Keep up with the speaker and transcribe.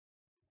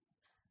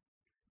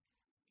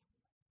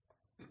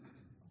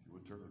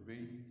turn with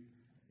me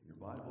in your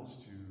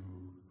Bibles to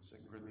 2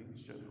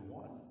 Corinthians chapter 1.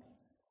 We're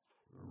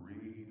going to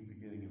read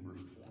beginning in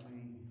verse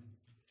 20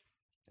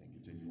 and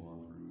continue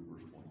on through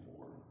verse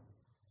 24.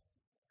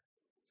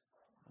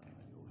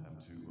 You'll have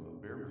to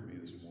bear with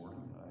me this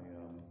morning.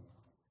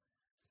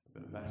 I've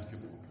been a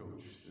basketball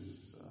coach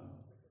this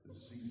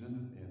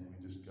season, and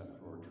we just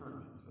got through our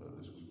tournament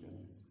this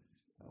weekend.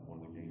 One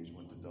of the games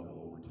went to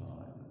double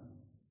overtime, and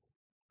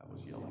I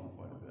was yelling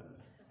quite a bit.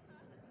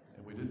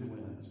 And we didn't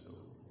win, so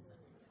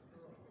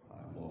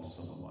I lost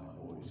some of my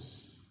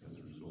voice as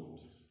a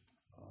result.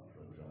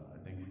 But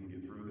I think we can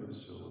get through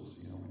this, so let's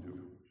see how we do.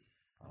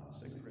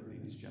 2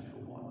 Corinthians chapter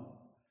 1,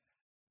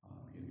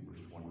 beginning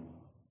verse 21.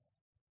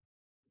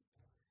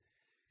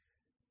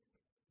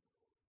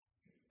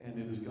 And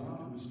it is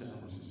God who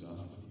establishes us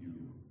with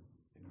you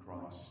in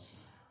Christ,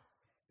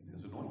 and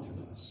has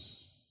anointed us,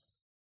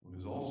 who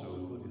has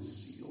also put his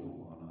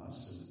seal on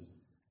us and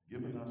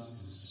given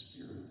us his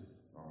Spirit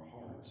in our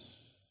hearts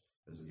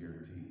as a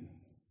guarantee.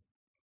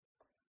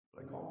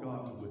 But I call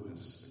God to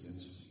witness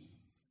against me.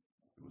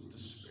 It was to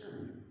spare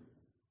you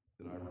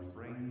that I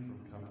refrained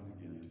from coming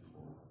again to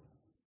Corinth.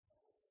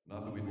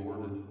 Not that we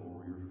lord it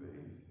over your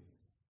faith,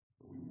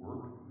 but we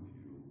work with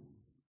you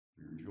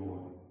for your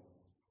joy,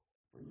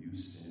 for you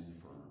stand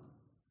firm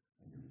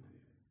in your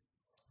faith.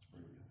 Let's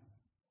pray together.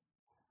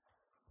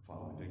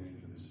 Father, we thank you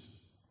for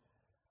this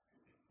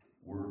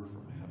word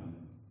from heaven.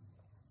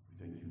 We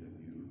thank you that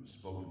you've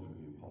spoken to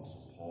the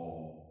Apostle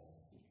Paul.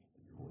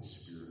 Your Holy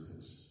Spirit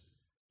has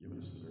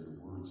given us the very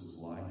words of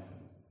life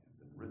and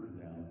been written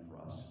down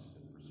for us and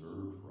been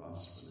preserved for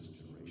us for this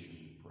generation.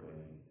 We pray,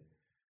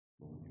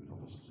 Lord, you would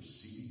help us to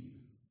receive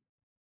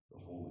the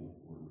holy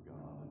word of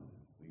God, and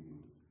we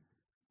would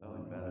not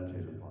only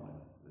meditate upon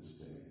it this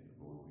day,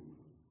 but Lord, we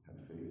would have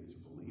faith to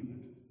believe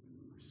it.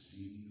 We would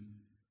receive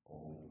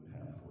all that you would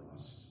have for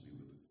us, and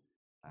we would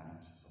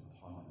act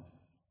upon it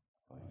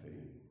by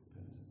faith and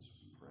repentance.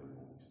 We pray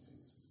all these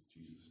things in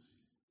Jesus'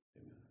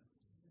 name. Amen.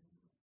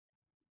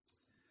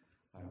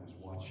 I was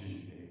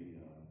watching a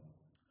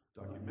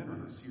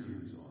documentary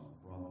series on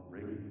Ronald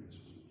Reagan this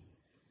week,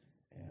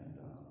 and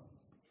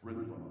it's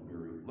written from a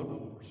very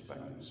liberal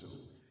perspective, so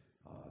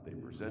they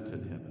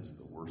presented him as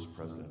the worst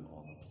president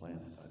on the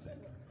planet, I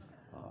think,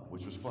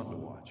 which was fun to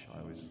watch. I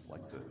always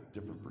like the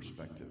different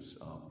perspectives.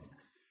 Of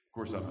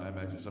course, I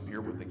imagine some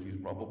here would think he's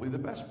probably the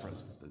best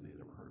president that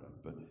they'd ever heard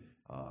of, but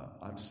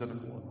I'm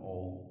cynical in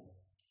all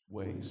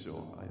ways,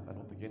 so I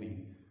don't think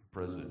any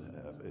president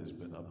has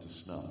been up to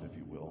snuff, if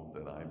you will,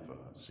 that I've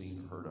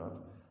seen, heard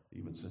of,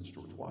 even since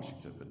George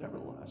Washington. But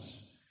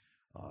nevertheless,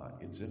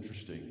 it's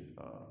interesting,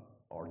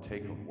 our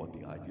take on what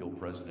the ideal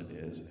president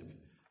is. And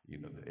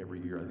every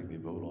year I think they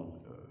vote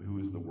on who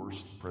is the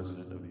worst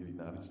president of the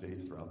United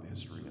States throughout the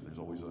history, and there's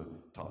always a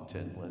top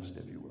 10 list,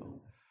 if you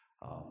will.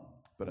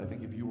 But I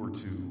think if you were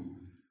to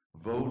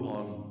vote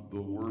on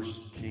the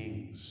worst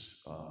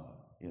kings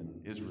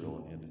in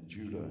Israel and in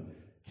Judah,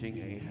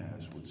 King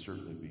Ahaz would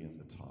certainly be in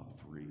the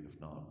top 3, if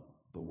not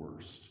the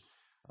worst.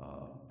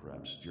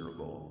 Perhaps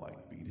Jeroboam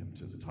might beat him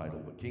to the title,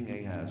 but King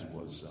Ahaz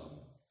was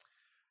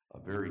a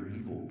very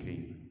evil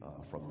king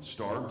from the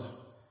start.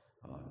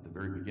 At the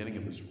very beginning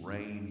of his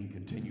reign, he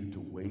continued to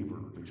waver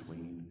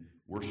between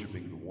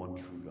worshiping the one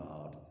true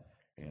God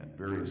and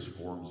various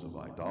forms of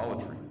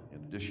idolatry. In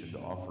addition to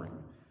offering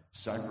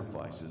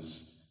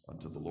sacrifices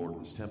unto the Lord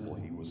in his temple,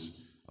 he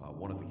was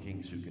one of the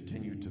kings who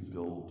continued to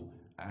build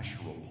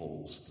Asherah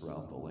poles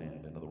throughout the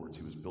land. In other words,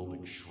 he was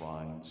building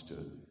shrines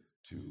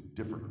to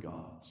different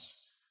gods,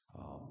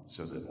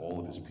 so that all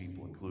of his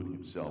people, including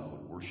himself,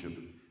 would worship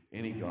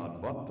any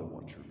god but the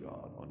one true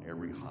God on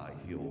every high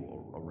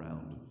hill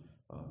around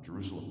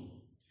Jerusalem.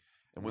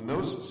 And when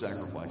those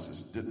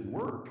sacrifices didn't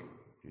work,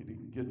 he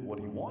didn't get what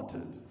he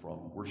wanted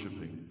from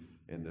worshiping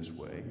in this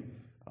way,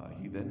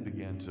 he then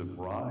began to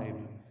bribe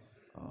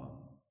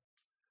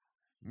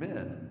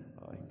men.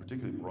 He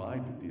particularly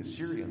bribed the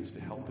Assyrians to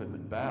help him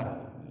in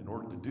battle. And in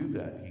order to do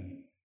that,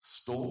 he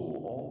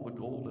stole all the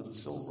gold and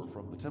silver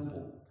from the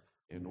temple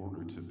in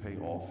order to pay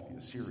off the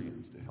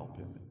Assyrians to help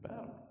him in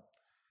battle.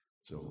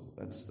 So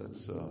that's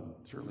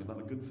certainly not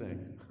a good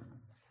thing.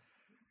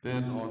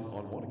 Then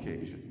on one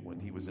occasion, when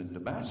he was in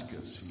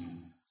Damascus,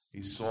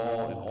 he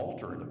saw an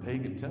altar in a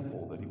pagan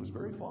temple that he was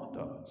very fond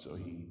of. So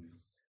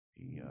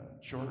he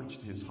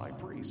charged his high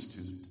priest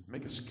to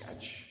make a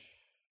sketch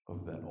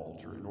of that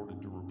altar in order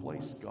to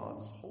replace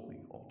God's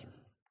holy altar.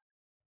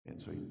 And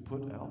so he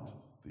put out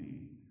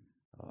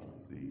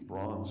the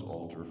bronze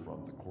altar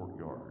from the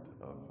courtyard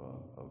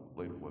of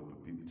later what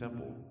would be the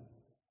temple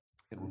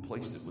and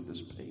replaced it with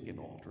this pagan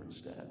altar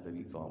instead that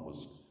he thought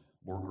was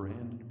more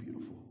grand and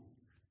beautiful.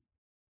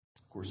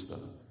 Of course, there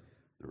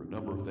were a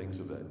number of things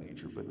of that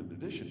nature, but in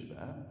addition to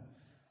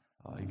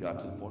that, he got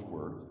to the point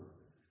where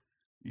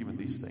even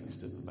these things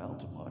didn't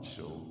amount to much,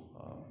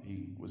 so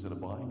he was in a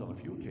bind on a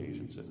few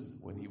occasions, and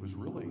when he was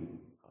really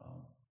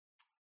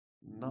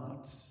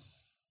not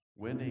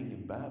winning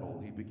in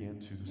battle, he began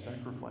to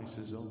sacrifice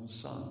his own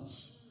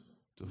sons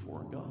to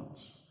foreign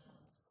gods.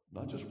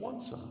 Not just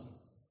one son.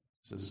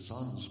 It says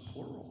sons,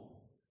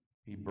 plural.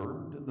 he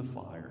burned in the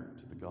fire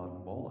to the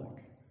god Moloch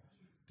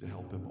to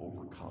help him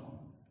overcome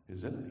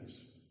his enemies.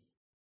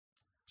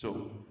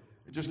 So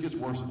it just gets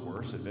worse and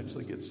worse. It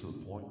eventually gets to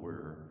the point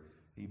where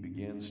he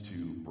begins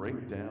to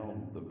break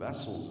down the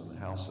vessels in the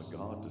house of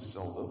God to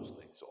sell those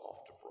things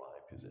off to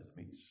bribe his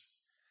enemies.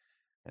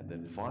 And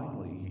then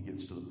finally, he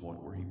gets to the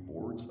point where he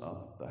boards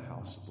up the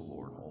house of the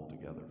Lord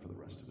altogether for the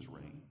rest of his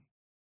reign.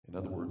 In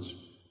other words,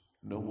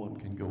 no one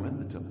can go in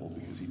the temple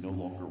because he no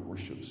longer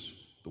worships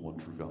the one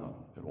true God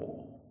at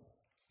all.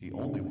 He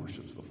only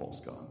worships the false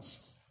gods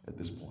at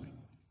this point.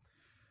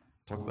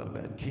 Talk about a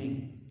bad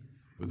king.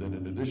 But then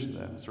in addition to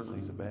that, certainly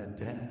he's a bad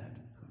dad,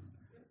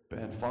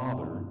 bad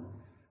father.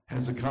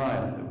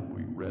 Hezekiah,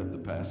 we read the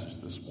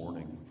passage this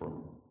morning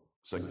from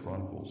 2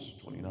 Chronicles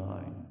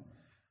 29.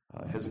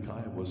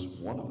 Hezekiah was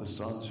one of the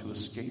sons who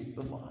escaped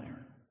the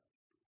fire.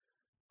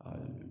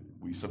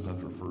 We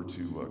sometimes refer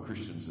to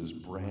Christians as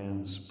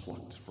brands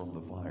plucked from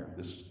the fire.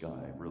 This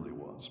guy really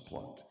was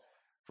plucked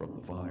from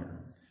the fire.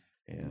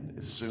 And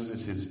as soon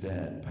as his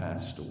dad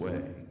passed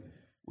away,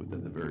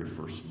 within the very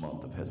first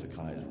month of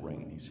Hezekiah's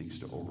reign, he seeks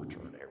to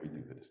overturn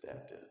everything that his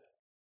dad did.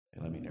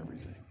 And I mean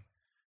everything.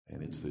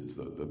 And it's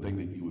the thing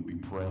that you would be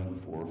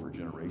praying for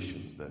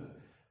generations,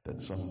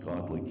 that some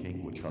godly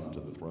king would come to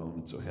the throne.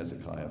 And so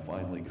Hezekiah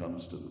finally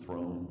comes to the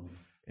throne.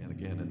 And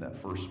again, in that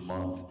first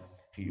month,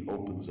 he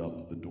opens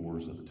up the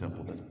doors of the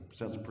temple. That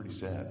sounds pretty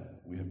sad.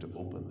 We have to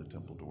open the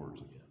temple doors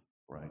again,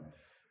 right?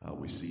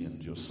 We see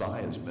in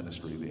Josiah's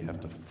ministry, they have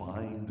to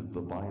find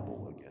the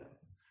Bible again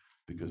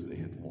because they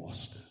had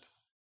lost it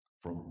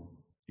from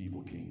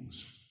evil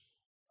kings.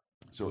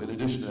 So in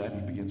addition to that,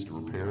 he begins to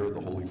repair the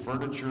holy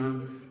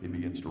furniture. He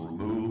begins to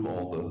remove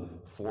all the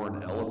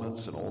foreign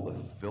elements and all the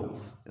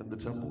filth in the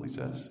temple, he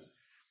says.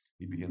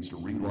 He begins to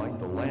relight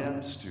the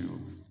lamps, to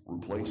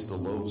replace the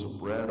loaves of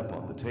bread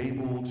upon the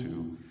table,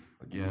 to,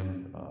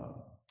 again,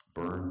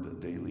 burn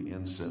the daily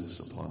incense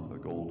upon the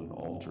golden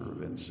altar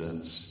of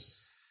incense.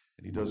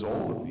 And he does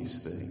all of these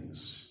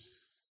things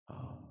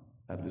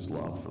out of his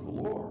love for the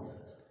Lord.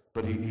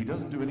 But he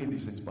doesn't do any of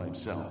these things by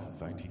himself. In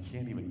fact, he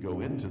can't even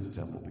go into the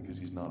temple because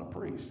he's not a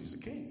priest. He's a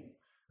king.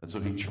 And so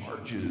he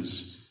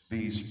charges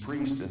these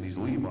priests and these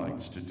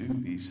Levites to do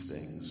these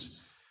things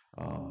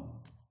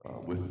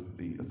with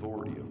the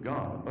authority of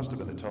God. It must have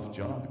been a tough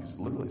job because it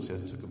literally said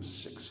it took them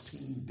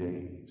 16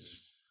 days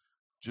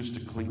just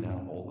to clean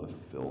out all the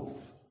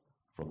filth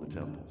from the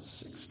temple.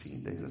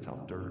 16 days. That's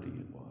how dirty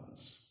it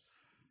was.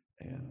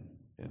 And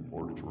in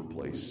order to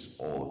replace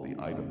all of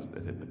the items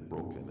that had been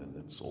broken and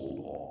then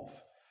sold off.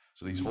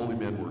 So these holy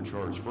men were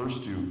charged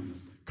first to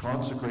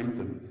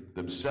consecrate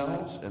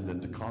themselves and then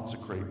to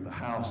consecrate the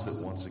house, that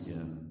once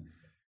again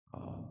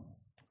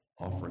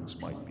offerings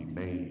might be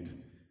made,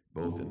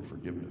 both in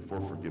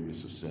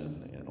forgiveness of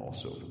sin and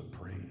also for the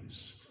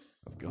praise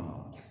of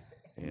God.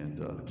 And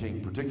the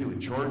king particularly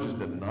charges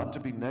them not to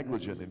be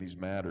negligent in these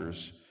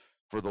matters,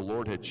 for the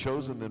Lord had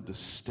chosen them to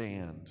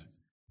stand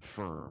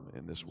firm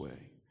in this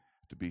way,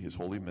 to be his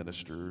holy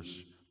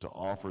ministers, to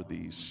offer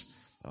these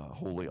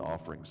holy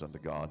offerings unto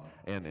God.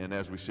 And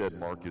as we said,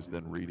 Mark is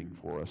then reading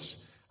for us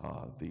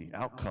the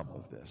outcome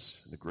of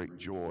this, and the great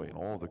joy and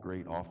all the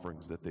great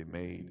offerings that they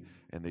made.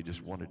 And they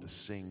just wanted to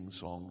sing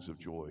songs of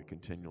joy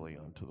continually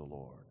unto the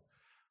Lord,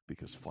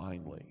 because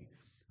finally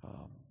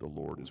the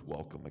Lord is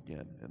welcome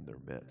again in their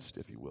midst,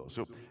 if you will.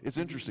 So it's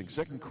interesting.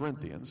 2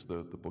 Corinthians,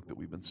 the book that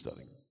we've been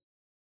studying,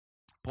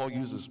 Paul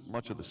uses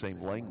much of the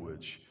same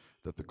language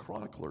that the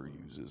chronicler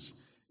uses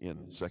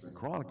in 2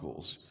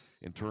 Chronicles,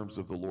 in terms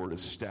of the Lord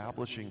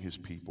establishing his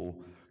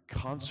people,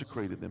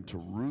 consecrated them to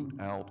root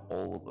out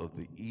all of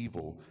the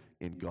evil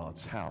in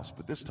God's house.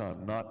 But this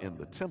time, not in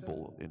the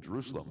temple in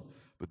Jerusalem,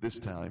 but this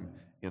time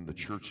in the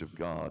church of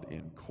God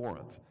in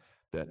Corinth.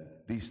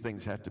 That these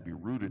things had to be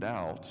rooted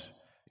out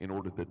in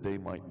order that they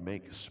might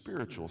make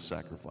spiritual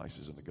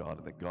sacrifices unto God,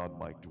 and that God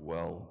might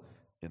dwell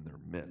in their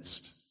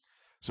midst.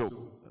 So,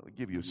 I'll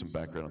give you some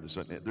background on this.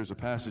 There's a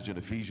passage in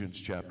Ephesians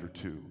chapter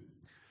 2,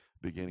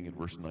 beginning in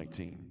verse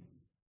 19.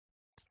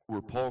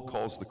 Where Paul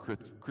calls the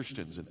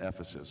Christians in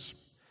Ephesus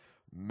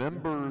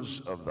members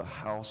of the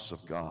house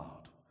of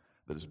God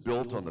that is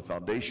built on the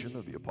foundation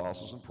of the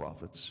apostles and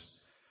prophets,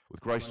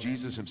 with Christ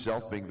Jesus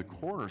himself being the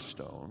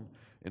cornerstone,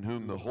 in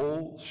whom the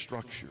whole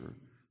structure,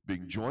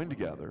 being joined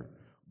together,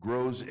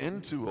 grows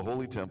into a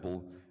holy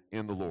temple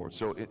in the Lord.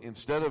 So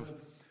instead of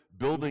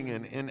building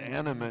an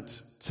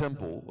inanimate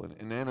temple, an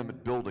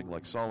inanimate building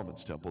like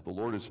Solomon's temple, the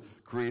Lord is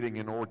creating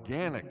an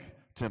organic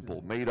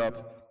temple made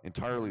up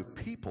entirely of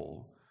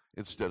people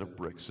instead of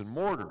bricks and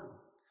mortar.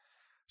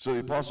 So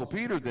the Apostle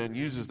Peter then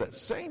uses that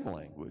same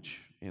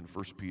language in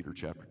 1 Peter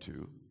chapter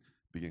 2,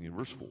 beginning in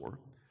verse 4,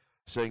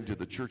 saying to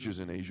the churches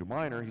in Asia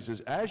Minor, he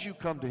says, as you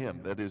come to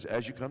him, that is,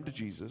 as you come to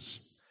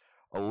Jesus,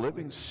 a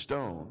living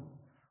stone,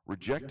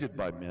 rejected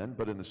by men,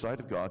 but in the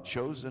sight of God,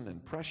 chosen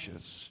and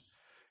precious,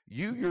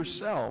 you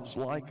yourselves,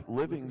 like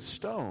living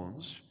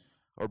stones,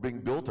 are being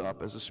built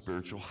up as a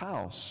spiritual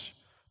house,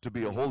 to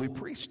be a holy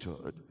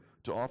priesthood,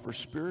 to offer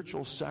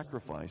spiritual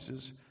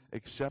sacrifices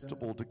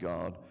acceptable to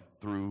God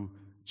through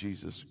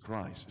Jesus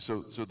Christ.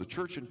 So the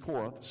church in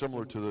Corinth,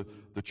 similar to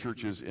the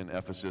churches in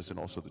Ephesus and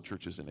also the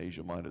churches in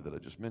Asia Minor that I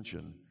just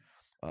mentioned,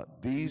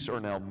 these are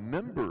now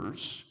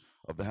members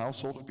of the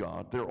household of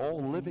God. They're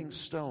all living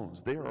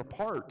stones. They are a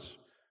part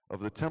of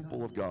the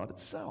temple of God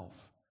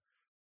itself.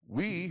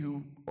 We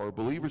who are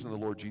believers in the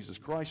Lord Jesus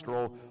Christ are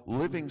all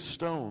living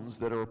stones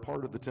that are a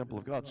part of the temple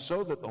of God,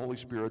 so that the Holy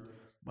Spirit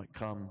might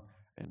come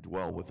and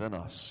dwell within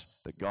us,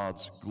 that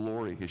God's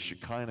glory, his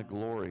Shekinah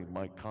glory,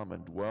 might come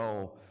and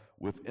dwell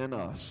within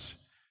us.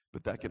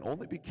 But that can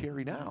only be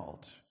carried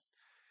out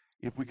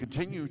if we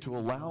continue to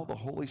allow the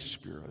Holy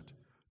Spirit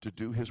to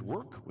do his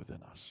work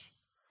within us.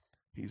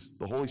 He's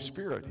the Holy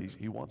Spirit.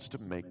 He wants to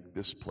make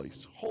this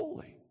place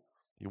holy.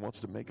 He wants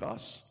to make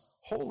us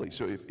holy.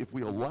 So if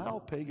we allow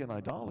pagan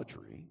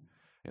idolatry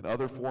and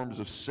other forms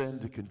of sin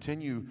to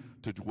continue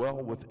to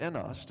dwell within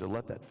us, to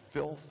let that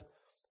filth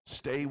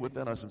stay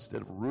within us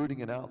instead of rooting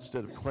it out,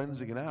 instead of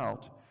cleansing it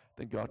out,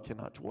 then God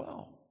cannot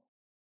dwell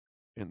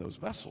in those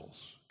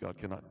vessels. God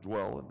cannot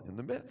dwell in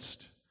the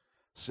midst.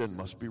 Sin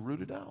must be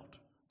rooted out.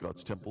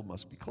 God's temple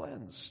must be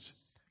cleansed.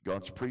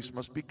 God's priests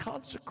must be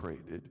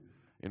consecrated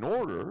in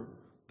order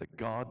that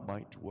God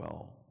might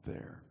dwell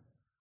there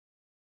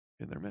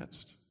in their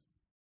midst.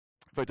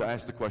 In fact, I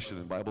asked the question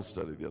in Bible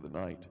study the other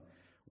night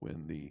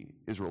when the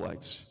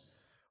Israelites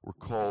were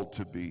called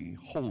to be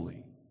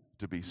holy,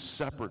 to be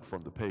separate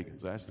from the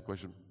pagans. I asked the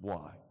question,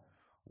 why?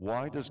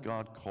 Why does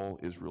God call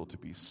Israel to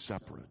be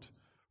separate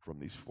from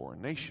these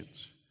foreign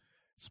nations?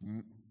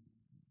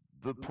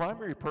 The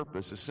primary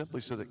purpose is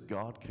simply so that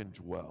God can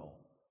dwell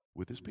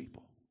with his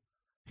people.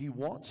 He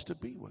wants to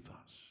be with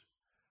us.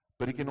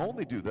 But he can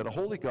only do that. A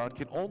holy God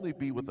can only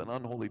be with an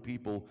unholy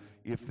people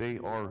if they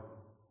are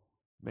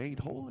made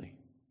holy.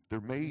 They're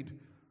made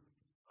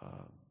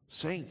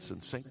saints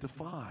and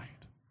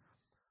sanctified.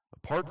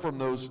 Apart from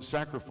those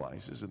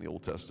sacrifices in the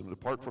Old Testament,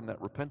 apart from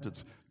that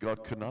repentance,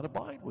 God could not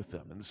abide with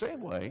them. In the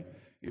same way,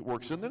 it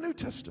works in the New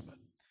Testament.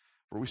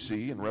 For we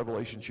see in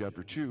Revelation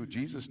chapter 2,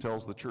 Jesus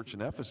tells the church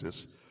in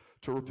Ephesus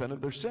to repent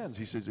of their sins.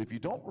 He says, if you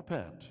don't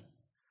repent,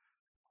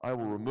 I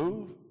will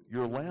remove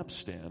your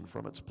lampstand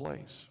from its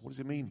place. What does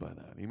he mean by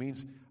that? He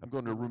means, I'm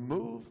going to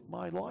remove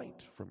my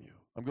light from you.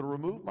 I'm going to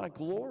remove my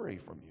glory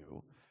from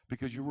you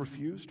because you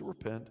refuse to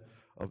repent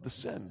of the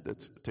sin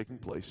that's taking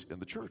place in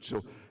the church.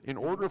 So in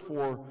order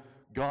for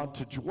God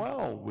to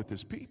dwell with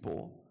his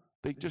people,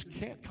 they just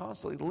can't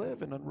constantly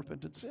live in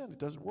unrepentant sin. It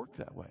doesn't work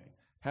that way.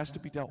 It has to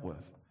be dealt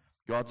with.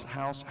 God's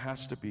house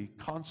has to be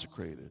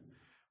consecrated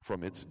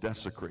from its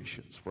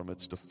desecrations, from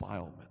its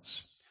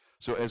defilements.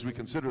 So as we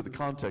consider the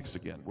context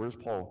again, where's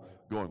Paul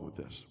going with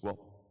this? Well,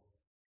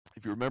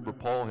 if you remember,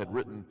 Paul had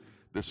written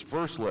this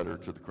first letter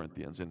to the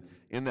Corinthians, and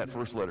in that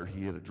first letter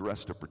he had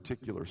addressed a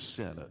particular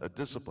sin, a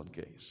discipline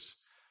case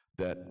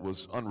that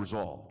was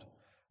unresolved.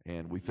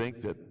 And we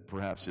think that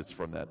perhaps it's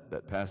from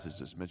that passage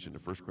that's mentioned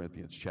in 1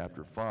 Corinthians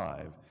chapter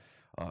 5,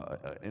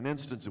 an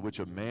instance in which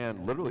a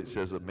man, literally it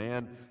says a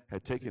man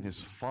had taken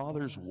his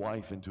father's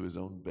wife into his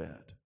own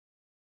bed.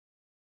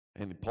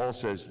 And Paul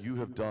says, you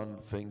have done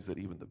things that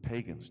even the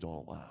pagans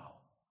don't allow.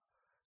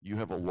 You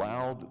have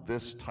allowed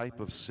this type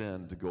of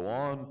sin to go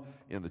on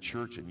in the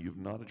church, and you've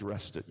not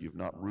addressed it. You've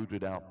not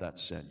rooted out that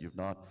sin. You've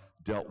not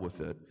dealt with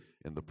it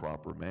in the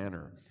proper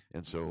manner.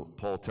 And so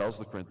Paul tells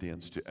the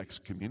Corinthians to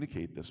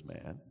excommunicate this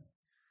man,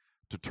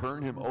 to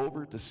turn him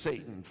over to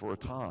Satan for a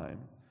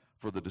time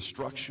for the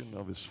destruction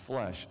of his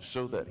flesh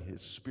so that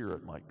his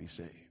spirit might be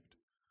saved.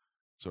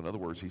 So in other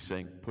words, he's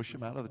saying, push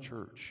him out of the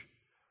church.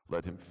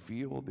 Let him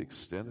feel the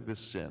extent of his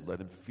sin. Let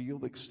him feel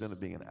the extent of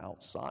being an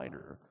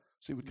outsider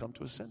so he would come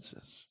to his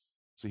senses,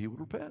 so he would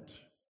repent.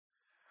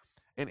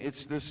 And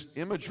it's this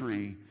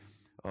imagery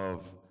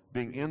of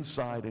being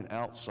inside and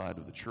outside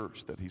of the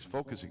church that he's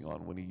focusing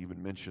on when he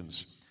even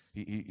mentions,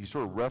 he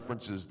sort of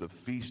references the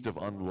Feast of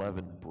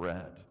Unleavened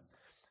Bread,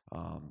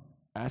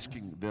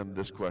 asking them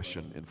this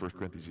question in 1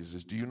 Corinthians. He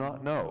says, do you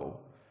not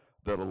know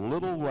that a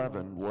little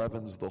leaven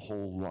leavens the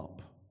whole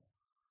lump?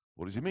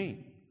 What does he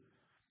mean?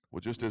 Well,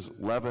 just as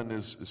leaven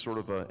is sort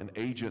of an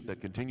agent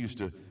that continues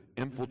to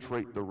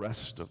infiltrate the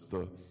rest of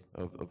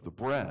the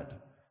bread,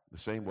 the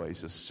same way he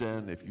says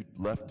sin, if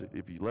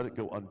you let it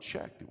go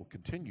unchecked, it will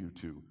continue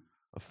to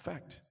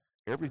affect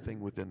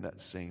everything within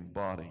that same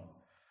body.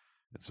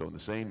 And so in the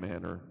same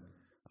manner,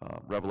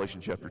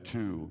 Revelation chapter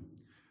 2,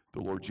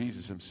 the Lord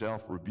Jesus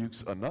himself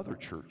rebukes another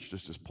church,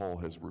 just as Paul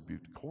has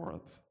rebuked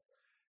Corinth.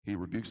 He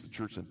rebukes the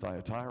church in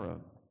Thyatira.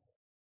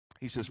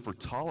 He says, for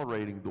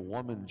tolerating the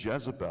woman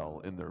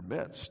Jezebel in their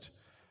midst,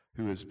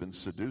 who has been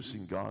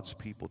seducing God's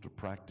people to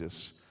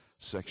practice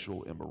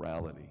sexual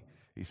immorality.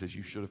 He says,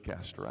 you should have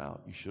cast her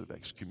out. You should have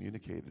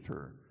excommunicated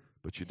her,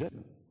 but you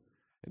didn't.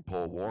 And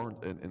Paul warned,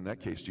 and in that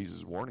case, Jesus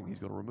is warning, he's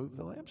going to remove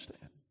the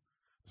lampstand.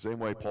 The same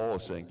way Paul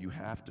is saying, you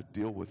have to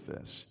deal with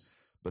this,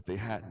 but they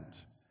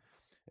hadn't.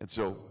 And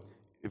so,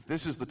 if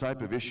this is the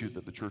type of issue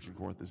that the church in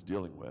Corinth is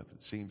dealing with,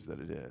 it seems that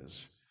it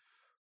is,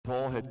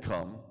 Paul had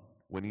come,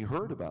 when he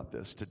heard about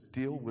this, to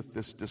deal with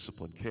this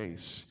discipline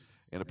case,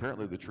 and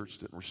apparently the church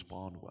didn't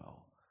respond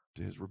well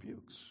to his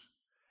rebukes.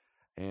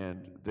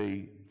 And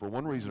they, for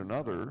one reason or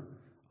another,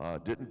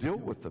 didn't deal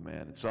with the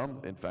man. And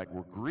some, in fact,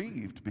 were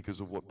grieved because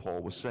of what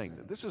Paul was saying.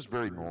 This is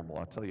very normal.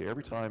 I tell you,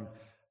 every time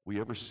we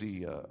ever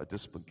see a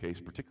discipline case,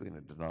 particularly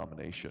in a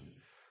denomination,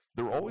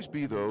 there will always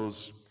be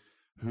those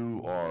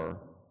who are,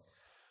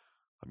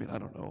 I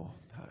don't know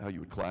how you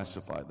would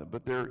classify them,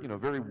 but they're,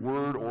 very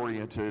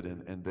word-oriented,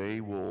 and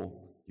they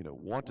will,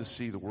 want to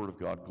see the Word of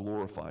God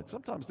glorified.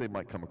 Sometimes they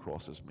might come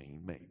across as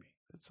mean, maybe.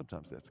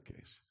 Sometimes that's the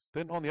case.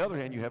 Then on the other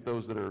hand, you have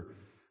those that are,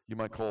 you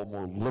might call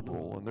more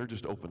liberal, and they're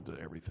just open to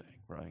everything,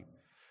 right?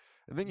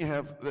 And then you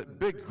have that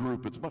big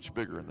group, it's much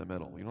bigger in the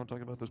middle. You know what I'm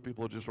talking about? Those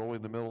people are just all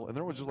in the middle, and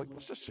they're always just like,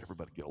 let's just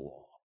everybody get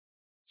along.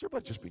 Let's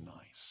everybody just be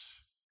nice.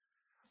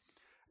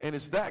 And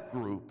it's that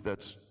group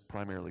that's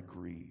primarily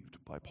grieved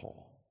by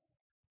Paul.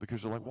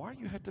 Because they're like, why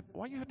you had to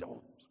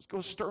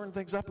go stirring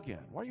things up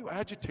again? Why are you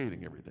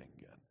agitating everything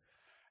again?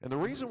 And the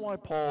reason why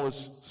Paul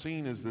is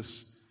seen as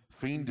this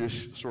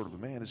fiendish sort of a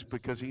man is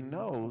because he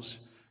knows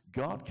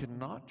God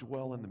cannot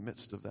dwell in the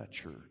midst of that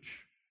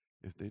church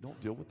if they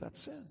don't deal with that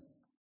sin.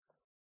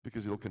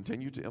 Because he'll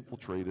continue to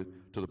infiltrate it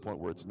to the point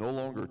where it's no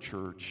longer a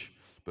church,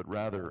 but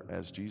rather,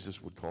 as Jesus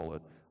would call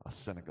it, a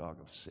synagogue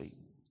of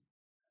Satan.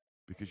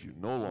 Because you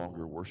no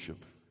longer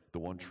worship the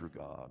one true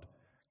God.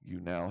 You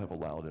now have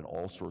allowed in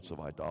all sorts of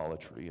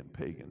idolatry and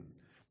pagan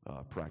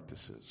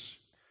practices.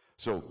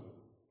 So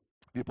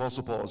the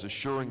Apostle Paul is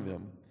assuring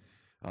them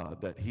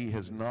that he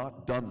has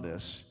not done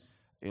this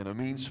in a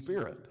mean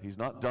spirit. He's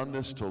not done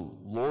this to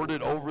lord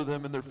it over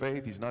them in their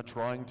faith. He's not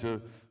trying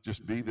to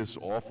just be this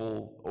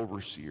awful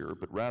overseer,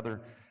 but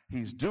rather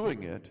he's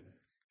doing it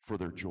for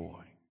their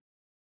joy.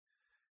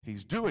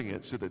 He's doing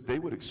it so that they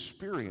would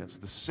experience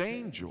the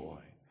same joy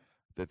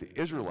that the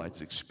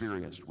Israelites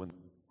experienced when the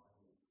temple.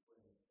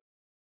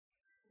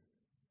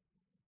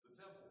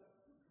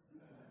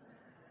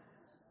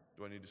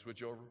 Do I need to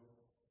switch over?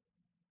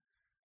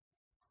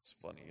 It's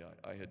funny.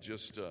 I had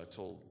just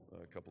told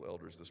a couple of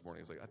elders this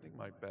morning, I was like, I think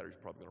my battery's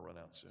probably going to run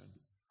out soon.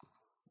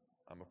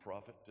 I'm a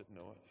prophet, didn't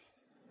know it.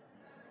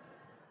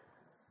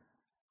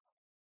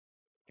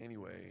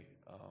 Anyway,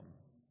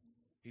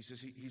 he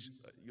says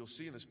you'll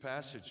see in this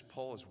passage,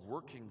 Paul is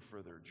working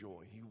for their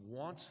joy. He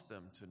wants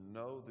them to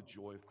know the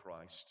joy of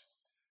Christ,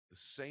 the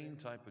same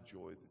type of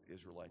joy that the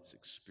Israelites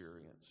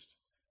experienced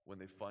when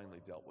they finally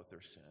dealt with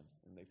their sin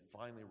and they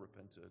finally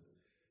repented.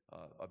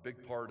 A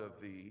big part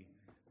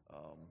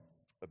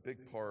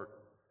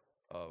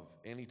of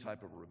any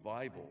type of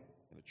revival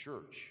in a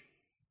church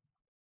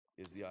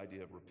is the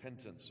idea of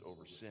repentance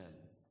over sin.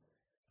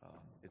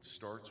 It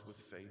starts with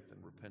faith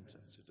and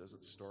repentance. It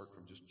doesn't start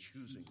from just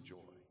choosing joy,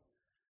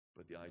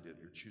 but the idea that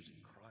you're choosing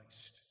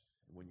Christ.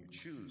 And when you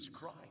choose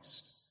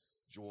Christ,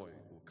 joy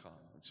will come.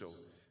 And so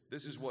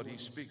this is what he's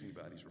speaking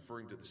about. He's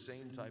referring to the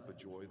same type of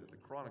joy that the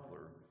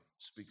chronicler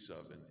speaks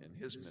of in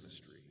his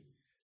ministry,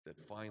 that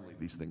finally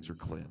these things are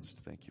cleansed.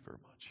 Thank you very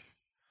much.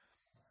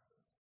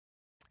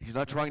 He's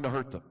not trying to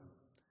hurt them.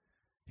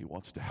 He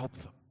wants to help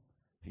them.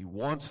 He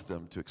wants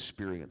them to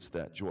experience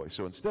that joy.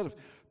 So instead of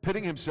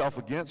pitting himself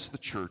against the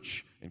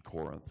church in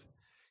Corinth,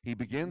 he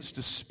begins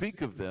to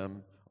speak of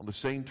them on the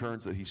same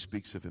terms that he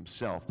speaks of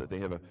himself, that they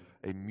have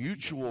a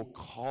mutual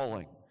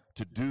calling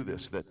to do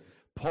this, that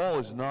Paul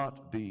is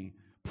not the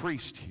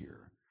priest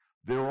here.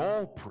 They're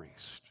all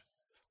priests.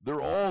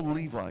 They're all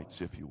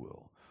Levites, if you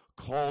will,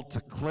 called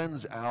to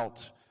cleanse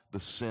out the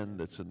sin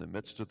that's in the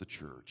midst of the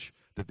church,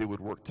 that they would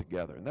work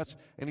together. And that's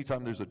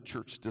anytime there's a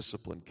church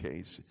discipline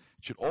case,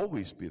 it should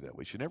always be that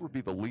way. It should never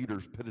be the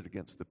leaders pitted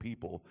against the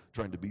people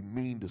trying to be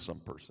mean to some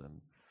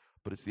person,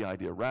 but it's the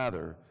idea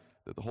rather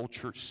that the whole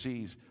church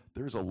sees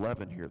there's a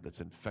leaven here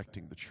that's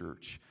infecting the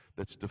church,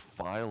 that's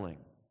defiling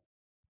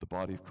the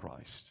body of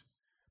Christ,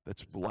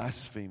 that's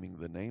blaspheming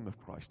the name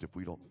of Christ if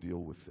we don't deal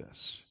with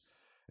this.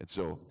 And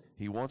so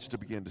he wants to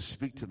begin to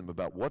speak to them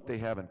about what they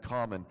have in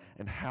common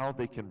and how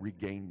they can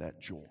regain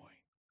that joy.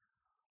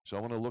 So I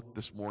want to look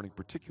this morning,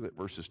 particularly at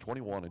verses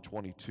 21 and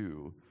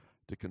 22,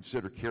 to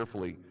consider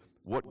carefully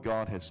what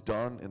God has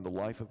done in the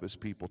life of his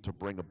people to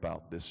bring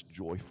about this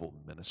joyful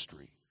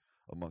ministry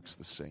amongst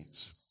the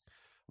saints.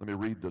 Let me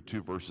read the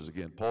two verses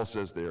again. Paul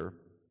says there,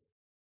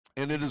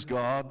 "And it is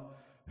God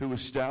who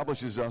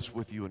establishes us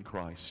with you in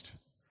Christ,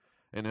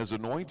 and has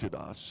anointed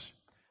us,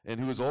 and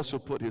who has also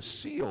put his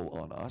seal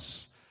on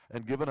us,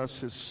 and given us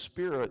his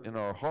Spirit in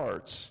our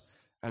hearts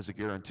as a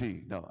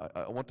guarantee." Now,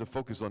 I want to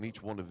focus on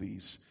each one of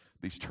these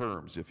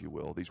terms, if you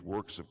will, these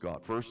works of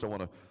God. First, I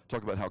want to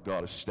talk about how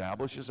God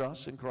establishes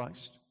us in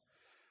Christ.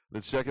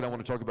 Then second, I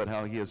want to talk about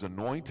how he has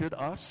anointed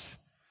us.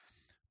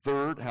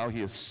 Third, how he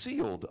has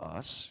sealed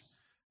us.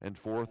 And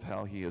fourth,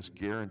 how he has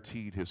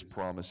guaranteed his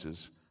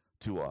promises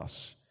to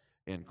us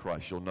in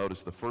Christ. You'll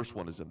notice the first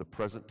one is in the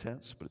present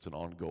tense, but it's an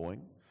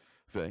ongoing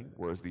thing,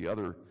 whereas the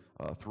other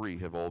three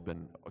have all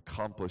been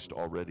accomplished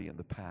already in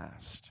the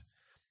past.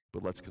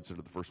 But let's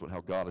consider the first one,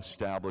 how God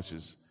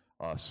establishes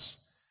us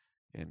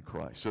in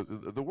Christ. So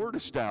the word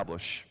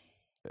establish,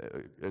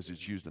 as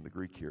it's used in the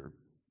Greek here,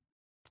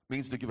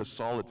 means to give a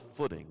solid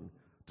footing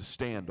to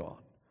stand on.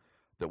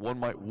 that one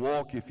might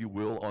walk, if you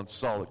will, on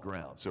solid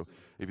ground. So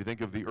if you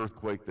think of the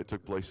earthquake that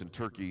took place in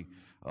Turkey,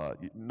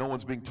 no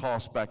one's being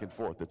tossed back and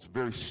forth. It's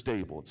very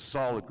stable. It's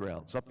solid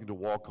ground, something to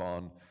walk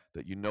on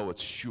that you know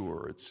it's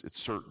sure, it's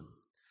certain.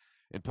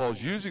 And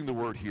Paul's using the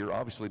word here,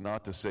 obviously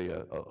not to say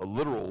a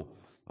literal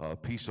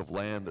piece of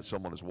land that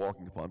someone is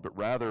walking upon, but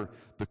rather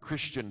the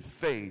Christian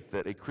faith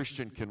that a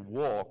Christian can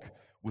walk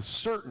with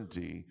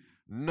certainty,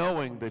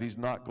 knowing that he's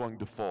not going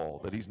to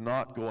fall, that he's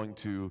not going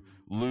to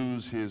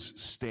lose his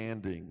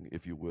standing,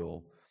 if you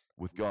will,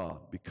 with God,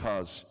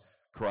 because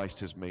Christ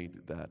has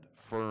made that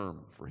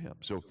firm for him.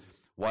 So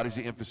why does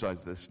he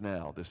emphasize this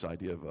now, this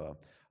idea of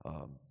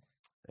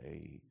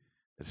a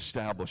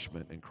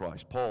establishment in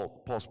Christ?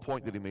 Paul's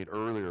point that he made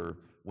earlier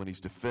when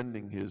he's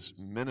defending his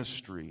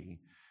ministry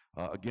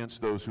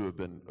against those who have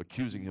been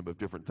accusing him of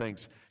different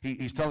things,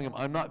 he's telling him,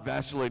 I'm not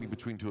vacillating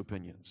between two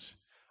opinions.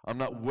 I'm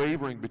not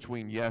wavering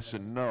between yes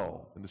and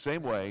no. In the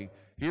same way,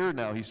 here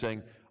now he's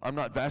saying, I'm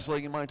not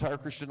vacillating in my entire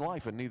Christian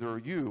life, and neither are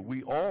you.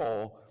 We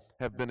all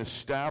have been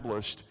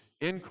established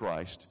in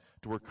Christ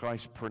to where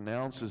Christ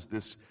pronounces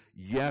this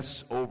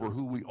yes over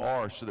who we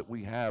are so that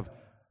we have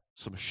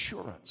some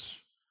assurance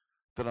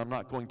that I'm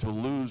not going to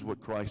lose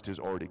what Christ has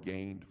already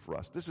gained for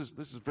us. This is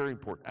very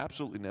important,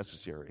 absolutely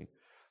necessary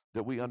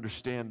that we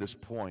understand this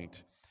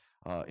point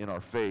in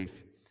our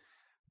faith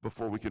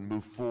before we can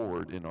move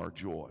forward in our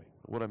joy.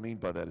 What I mean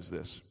by that is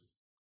this.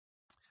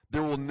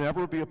 There will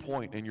never be a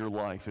point in your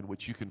life in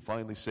which you can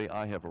finally say,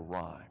 I have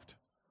arrived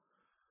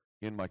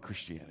in my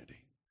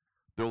Christianity.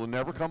 There will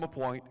never come a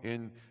point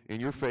in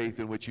your faith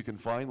in which you can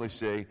finally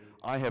say,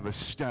 I have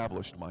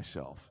established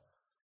myself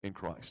in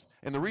Christ.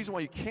 And the reason why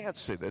you can't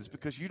say that is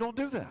because you don't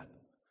do that.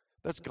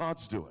 That's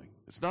God's doing.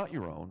 It's not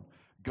your own.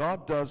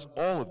 God does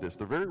all of this.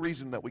 The very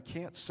reason that we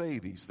can't say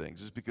these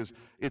things is because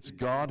it's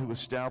God who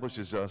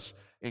establishes us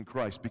in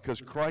Christ.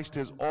 Because Christ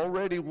has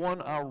already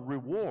won our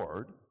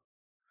reward,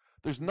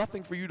 there's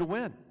nothing for you to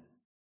win.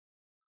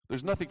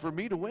 There's nothing for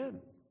me to win.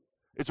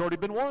 It's already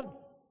been won.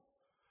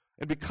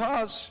 And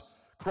because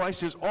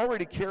Christ has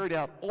already carried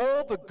out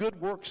all the good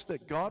works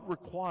that God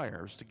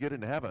requires to get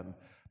into heaven,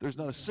 there's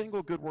not a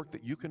single good work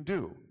that you can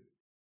do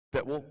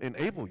that will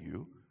enable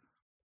you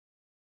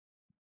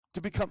to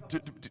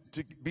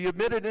be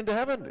admitted into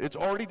heaven. It's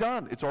already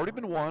done. It's already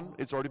been won.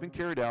 It's already been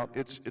carried out.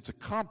 It's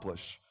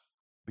accomplished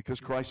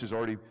because Christ has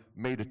already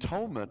made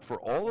atonement for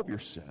all of your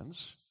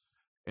sins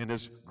and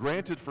has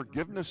granted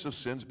forgiveness of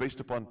sins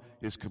based upon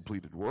his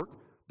completed work.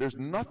 There's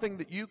nothing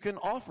that you can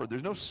offer.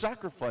 There's no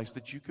sacrifice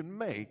that you can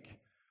make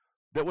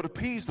that would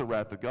appease the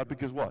wrath of God,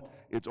 because what?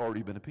 It's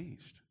already been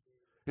appeased.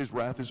 His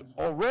wrath has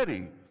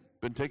already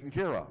been taken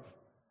care of.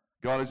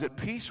 God is at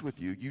peace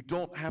with you. You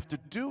don't have to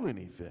do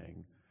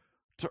anything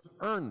to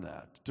earn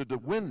that, to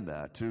win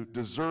that, to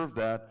deserve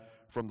that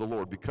from the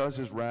Lord. Because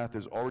his wrath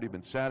has already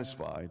been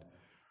satisfied,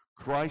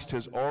 Christ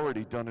has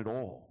already done it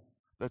all.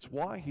 That's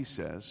why he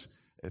says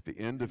at the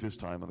end of his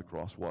time on the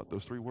cross, what?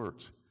 Those three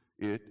words.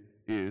 It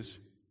is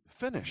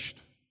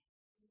finished.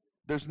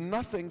 There's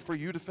nothing for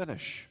you to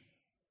finish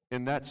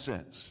in that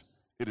sense.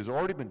 It has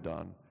already been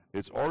done.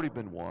 It's already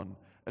been won.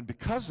 And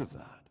because of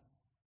that,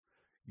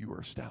 you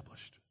are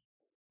established.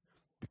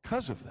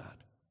 Because of that,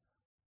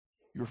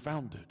 you're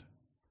founded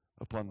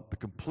upon the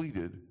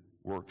completed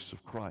works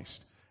of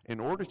Christ. In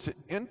order to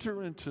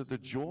enter into the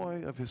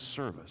joy of his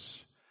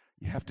service,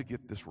 you have to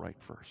get this right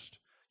first.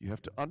 You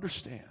have to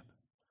understand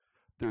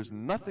there's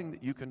nothing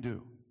that you can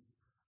do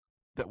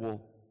that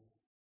will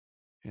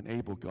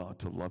enable God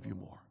to love you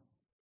more.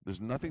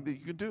 There's nothing that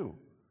you can do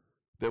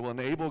that will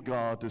enable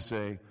God to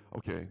say,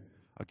 okay,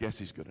 I guess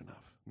he's good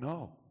enough.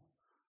 No.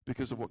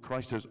 Because of what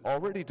Christ has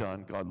already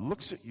done, God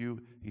looks at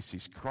you, he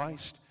sees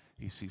Christ,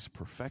 he sees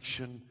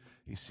perfection,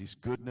 he sees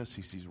goodness,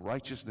 he sees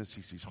righteousness,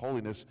 he sees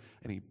holiness,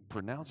 and he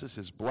pronounces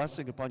his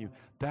blessing upon you.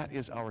 That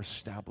is our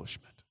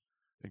establishment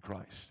in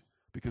Christ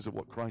because of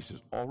what Christ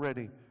has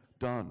already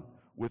done.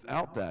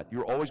 Without that,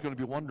 you're always going to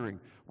be wondering,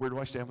 where do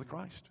I stand with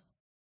Christ?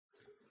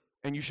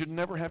 And you should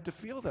never have to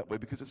feel that way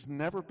because it's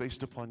never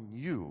based upon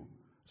you.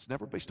 It's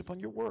never based upon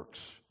your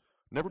works.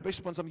 Never based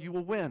upon something you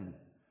will win.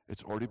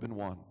 It's already been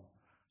won.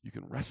 You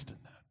can rest in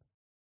that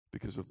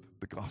because of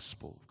the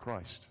gospel of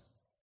Christ.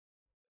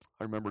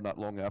 I remember not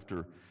long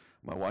after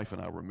my wife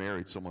and I were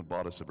married, someone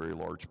bought us a very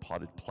large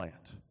potted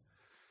plant.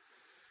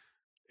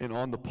 And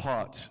on the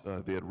pot,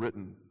 they had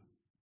written,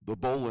 the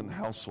Bolin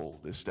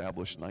household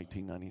established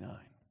 1999.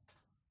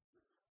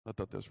 I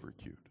thought that was very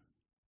cute.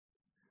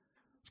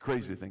 It's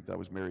crazy to think that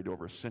was married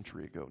over a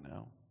century ago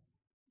now.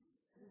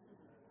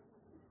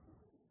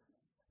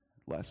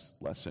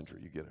 Last century,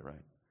 you get it,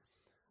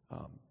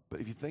 right?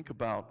 But if you think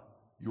about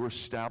your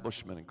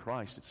establishment in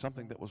Christ, it's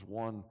something that was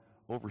won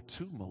over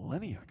 2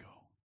 millennia ago.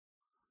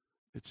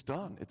 It's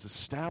done. It's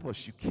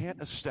established. You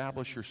can't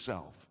establish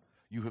yourself.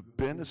 You have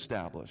been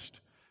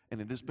established, and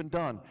it has been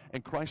done.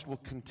 And Christ will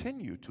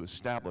continue to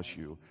establish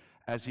you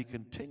as he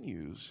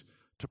continues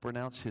to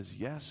pronounce his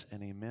yes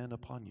and amen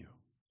upon you.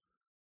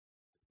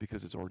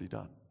 Because it's already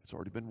done. It's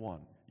already been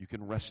won. You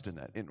can rest in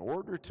that. In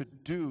order to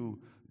do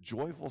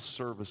joyful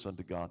service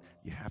unto God,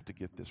 you have to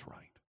get this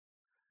right.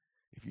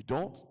 If you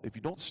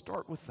don't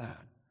start with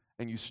that,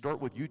 and you start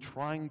with you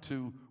trying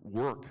to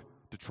work,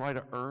 to try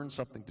to earn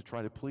something, to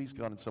try to please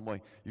God in some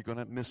way, you're going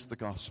to miss the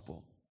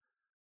gospel.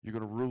 You're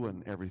going to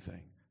ruin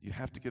everything. You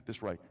have to get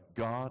this right.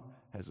 God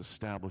has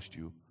established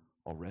you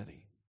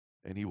already,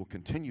 and he will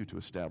continue to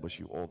establish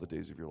you all the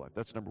days of your life.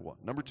 That's number one.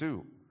 Number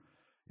two,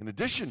 in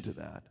addition to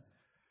that,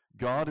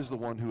 God is the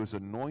one who has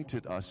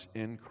anointed us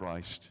in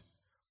Christ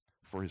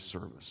for his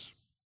service.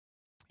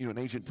 You know, in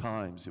ancient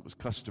times, it was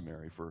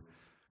customary for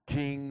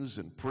kings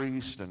and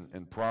priests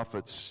and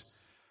prophets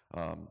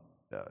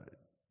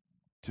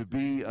to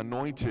be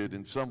anointed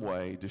in some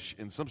way,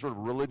 in some sort of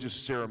religious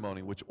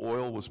ceremony, which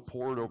oil was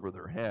poured over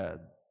their head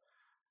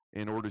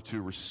in order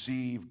to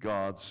receive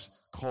God's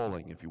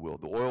calling, if you will.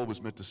 The oil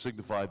was meant to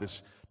signify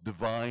this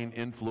divine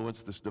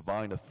influence, this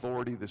divine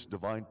authority, this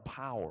divine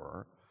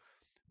power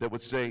that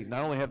would say,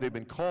 not only have they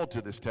been called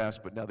to this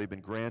task, but now they've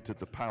been granted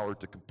the power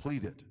to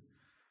complete it.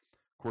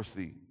 Of course,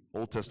 the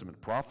Old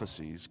Testament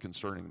prophecies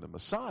concerning the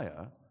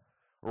Messiah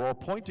are all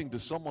pointing to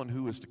someone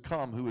who is to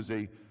come, who is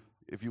a,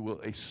 if you will,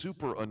 a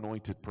super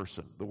anointed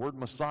person. The word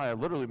Messiah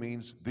literally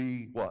means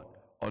the what?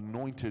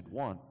 Anointed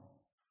one,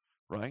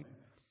 right?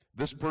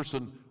 This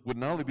person would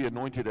not only be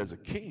anointed as a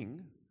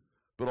king,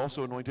 but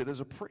also anointed as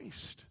a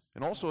priest,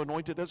 and also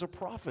anointed as a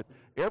prophet.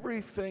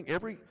 Every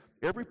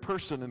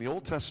person in the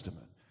Old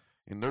Testament,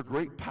 in their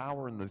great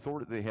power and the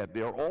authority they had,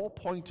 they are all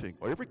pointing,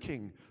 or every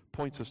king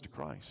points us to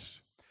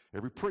Christ.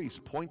 Every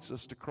priest points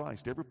us to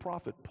Christ. Every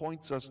prophet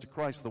points us to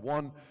Christ, the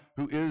one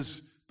who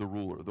is the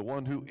ruler, the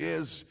one who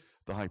is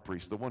the high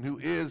priest, the one who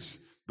is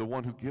the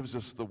one who gives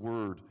us the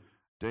word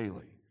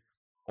daily.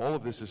 All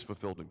of this is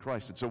fulfilled in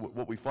Christ. And so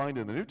what we find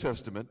in the New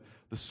Testament,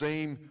 the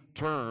same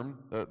term,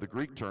 the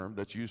Greek term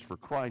that's used for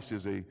Christ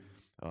is the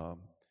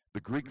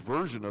Greek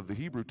version of the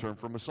Hebrew term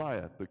for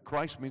Messiah. But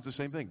Christ means the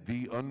same thing,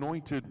 the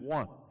anointed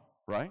one,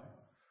 right?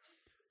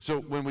 So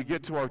when we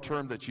get to our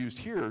term that's used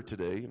here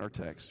today in our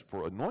text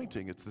for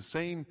anointing, it's the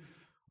same,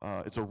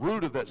 it's a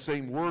root of that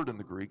same word in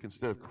the Greek.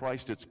 Instead of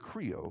Christ, it's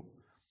Kreo.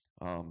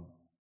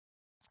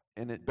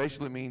 And it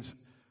basically means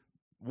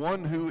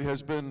one who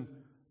has been,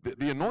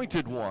 the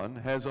anointed one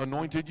has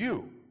anointed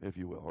you, if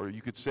you will. Or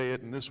you could say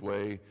it in this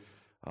way,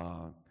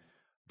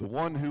 the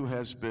one who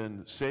has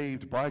been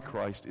saved by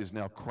Christ is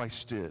now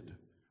Christed,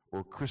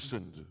 or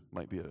christened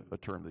might be a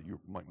term that you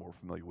might be more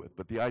familiar with.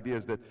 But the idea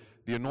is that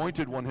the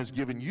anointed one has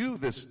given you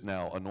this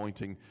now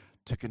anointing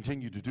to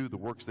continue to do the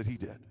works that he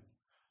did,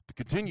 to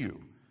continue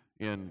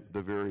in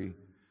the very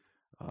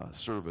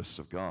service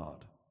of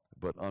God,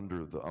 but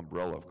under the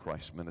umbrella of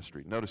Christ's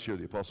ministry. Notice here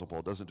the Apostle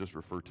Paul doesn't just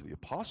refer to the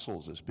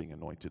apostles as being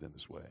anointed in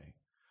this way,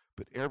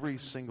 but every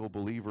single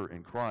believer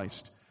in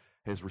Christ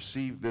has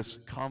received this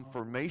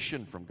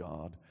confirmation from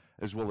God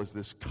as well as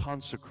this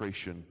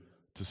consecration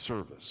to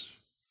service.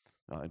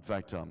 In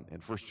fact,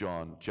 in 1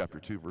 John chapter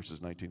 2,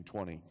 verses 19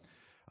 20,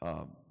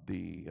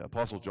 the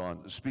Apostle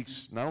John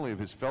speaks not only of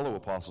his fellow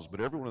apostles, but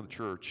everyone in the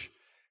church.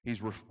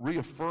 He's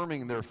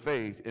reaffirming their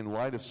faith in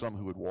light of some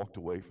who had walked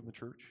away from the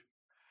church.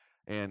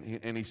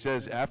 And he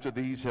says, after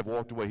these have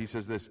walked away, he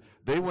says this,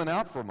 they went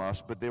out from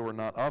us, but they were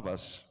not of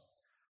us.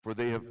 For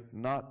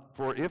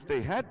if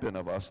they had been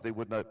of us, they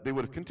would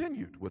have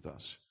continued with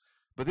us.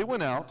 But they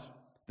went out,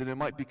 that it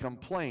might become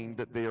plain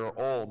that they are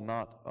all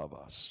not of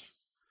us.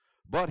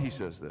 But he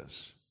says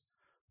this,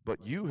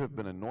 but you have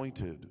been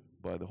anointed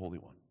by the Holy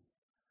One.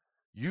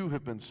 You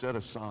have been set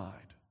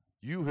aside.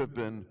 You have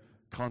been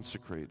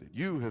consecrated.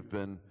 You have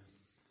been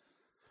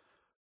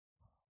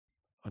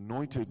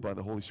anointed by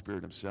the Holy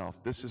Spirit himself.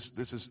 This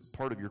is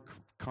part of your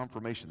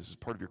confirmation. This is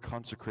part of your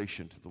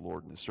consecration to the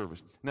Lord and his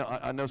service. Now,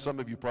 I know some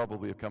of you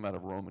probably have come out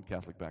of a Roman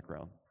Catholic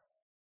background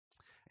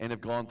and have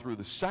gone through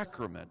the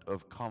sacrament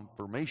of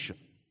confirmation.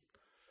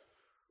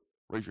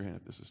 Raise your hand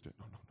if this is true.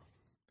 No.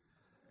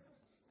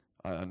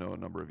 I know a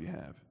number of you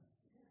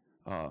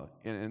have.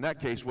 In that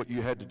case, what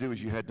you had to do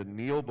is you had to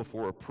kneel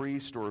before a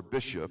priest or a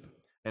bishop,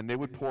 and they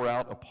would pour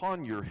out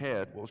upon your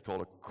head what was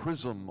called a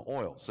chrism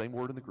oil. Same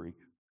word in the Greek.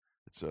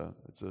 It's a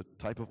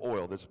type of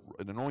oil that's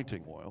an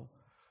anointing oil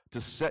to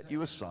set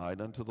you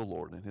aside unto the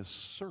Lord in his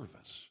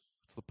service.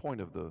 It's the point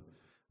of the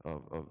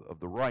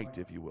rite,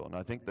 if you will. And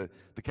I think that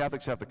the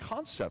Catholics have the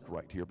concept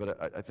right here, but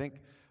I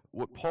think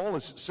what Paul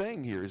is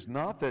saying here is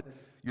not that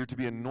you're to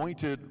be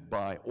anointed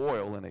by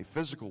oil in a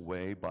physical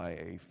way by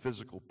a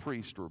physical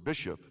priest or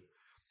bishop,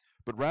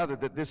 but rather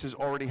that this has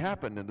already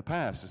happened in the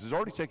past. This has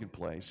already taken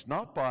place,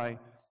 not by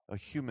a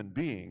human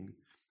being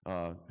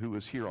who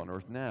is here on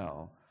earth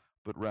now,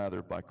 but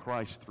rather by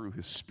Christ through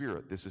his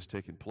Spirit. This has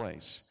taken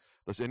place.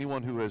 Thus,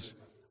 anyone who is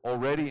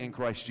already in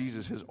Christ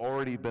Jesus has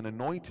already been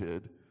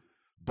anointed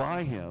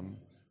by him,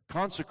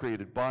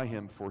 consecrated by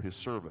him for his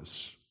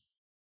service.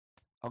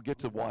 I'll get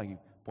to why he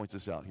points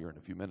this out here in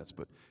a few minutes,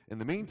 but in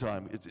the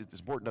meantime, it's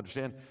important to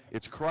understand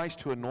it's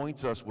Christ who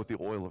anoints us with the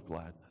oil of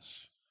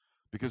gladness.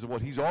 Because of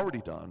what he's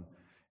already done,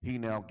 he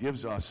now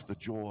gives us the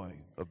joy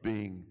of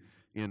being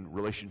in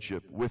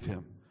relationship with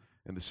him.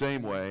 In the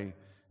same way,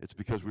 it's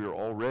because we are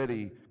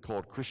already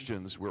called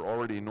Christians, we're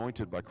already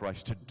anointed by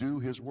Christ to do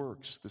his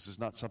works. This is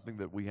not something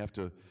that we have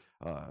to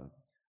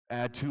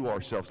add to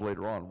ourselves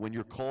later on. When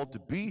you're called to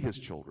be his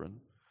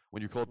children,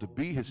 when you're called to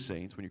be his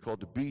saints, when you're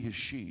called to be his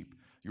sheep,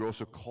 you're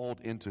also called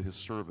into his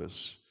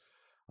service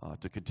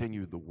to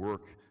continue the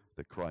work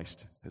that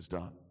Christ has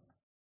done.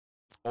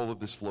 All of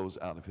this flows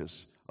out of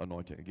his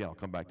anointing. Again, I'll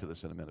come back to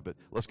this in a minute, but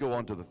let's go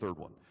on to the third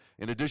one.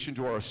 In addition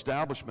to our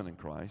establishment in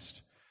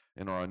Christ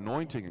and our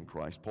anointing in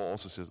Christ, Paul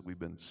also says that we've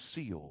been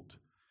sealed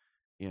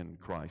in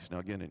Christ. Now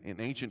again,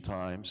 in ancient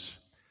times,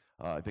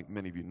 I think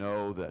many of you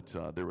know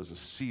that there was a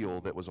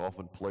seal that was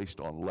often placed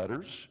on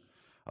letters,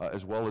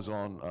 as well as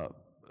on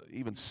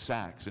even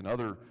sacks and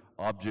other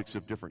objects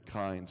of different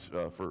kinds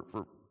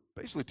for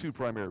basically two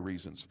primary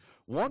reasons.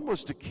 One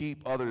was to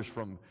keep others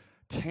from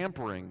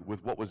tampering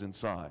with what was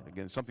inside.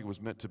 Again, something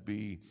was meant to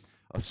be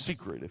a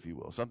secret, if you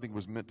will. Something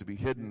was meant to be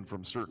hidden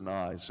from certain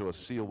eyes, so a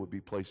seal would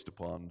be placed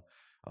upon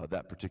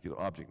that particular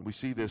object. And we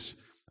see this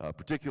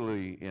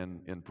particularly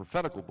in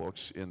prophetical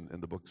books, in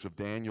the books of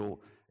Daniel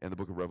and the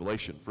book of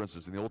Revelation. For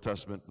instance, in the Old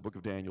Testament, the book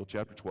of Daniel,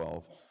 chapter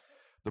 12,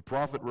 the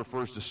prophet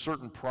refers to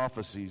certain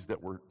prophecies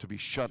that were to be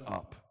shut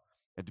up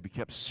and to be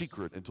kept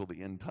secret until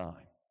the end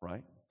time,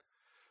 right?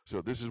 So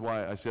this is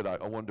why I said I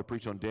wanted to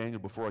preach on Daniel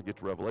before I get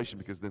to Revelation,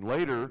 because then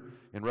later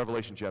in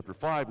Revelation chapter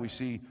 5, we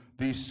see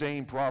these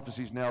same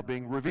prophecies now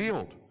being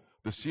revealed.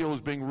 The seal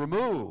is being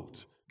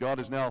removed. God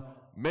is now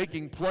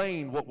making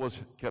plain what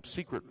was kept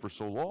secret for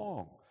so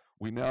long.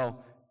 We now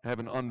have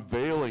an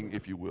unveiling,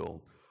 if you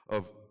will,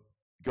 of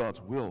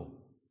God's will.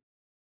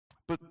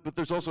 But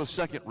there's also a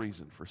second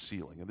reason for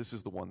sealing, and this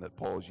is the one that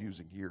Paul is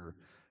using here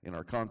in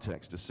our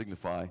context to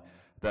signify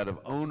that of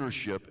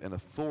ownership and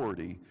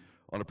authority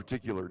on a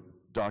particular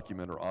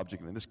document or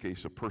object, and in this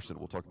case, a person.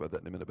 We'll talk about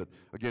that in a minute. But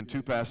again,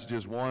 two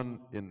passages, one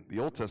in the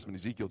Old Testament,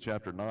 Ezekiel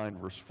chapter 9,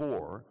 verse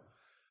 4.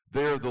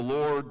 There the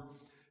Lord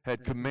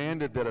had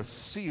commanded that a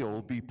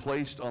seal be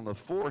placed on the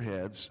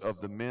foreheads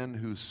of the men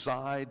who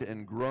sighed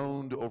and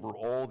groaned over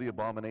all the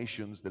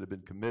abominations that had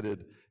been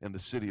committed in the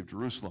city of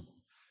Jerusalem.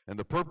 And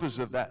the purpose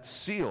of that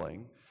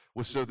sealing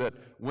was so that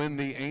when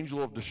the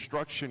angel of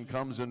destruction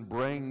comes and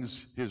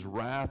brings his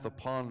wrath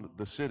upon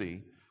the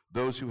city,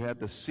 those who had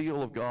the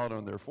seal of God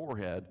on their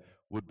forehead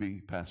would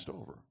be passed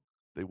over.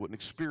 They wouldn't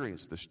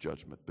experience this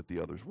judgment, but the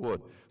others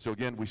would. So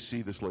again, we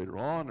see this later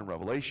on in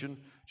Revelation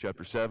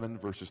chapter 7,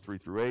 verses 3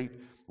 through 8,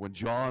 when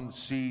John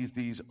sees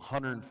these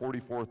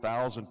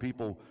 144,000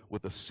 people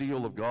with a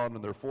seal of God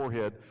on their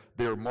forehead.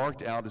 They are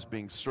marked out as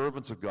being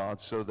servants of God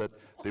so that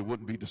they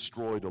wouldn't be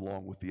destroyed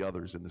along with the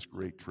others in this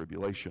great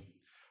tribulation.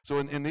 So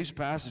in these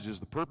passages,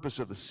 the purpose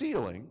of the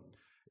sealing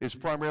is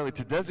primarily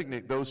to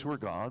designate those who are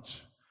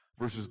God's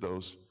versus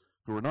those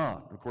who are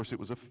not. Of course, it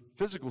was a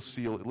physical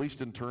seal, at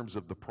least in terms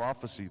of the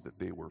prophecy that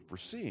they were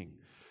foreseeing.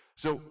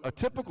 So a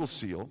typical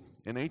seal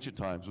in ancient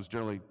times was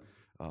generally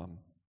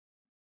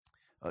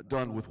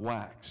done with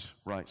wax,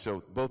 right?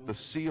 So both the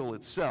seal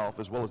itself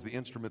as well as the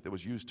instrument that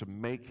was used to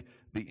make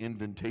the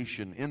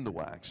indentation in the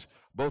wax,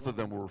 both of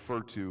them were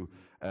referred to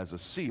as a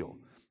seal.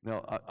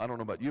 Now, I don't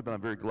know about you, but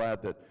I'm very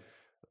glad that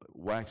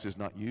wax is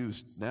not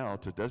used now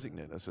to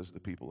designate us as the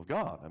people of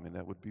God. I mean,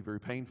 that would be very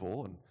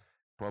painful and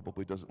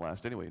probably doesn't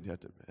last anyway. You have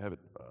to have it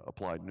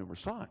applied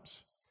numerous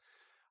times.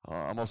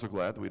 I'm also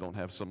glad that we don't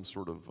have some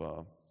sort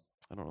of,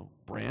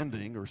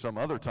 branding or some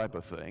other type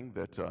of thing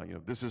that,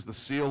 this is the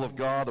seal of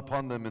God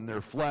upon them in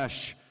their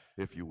flesh,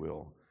 if you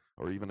will,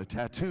 or even a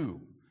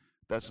tattoo.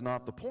 That's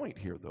not the point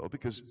here, though,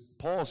 because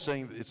Paul is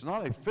saying that it's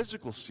not a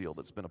physical seal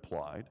that's been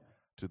applied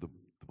to the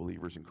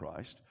believers in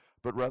Christ,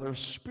 but rather a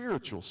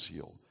spiritual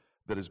seal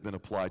that has been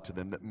applied to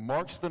them that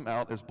marks them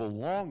out as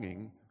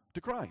belonging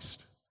to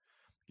Christ.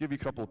 I'll give you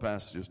a couple of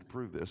passages to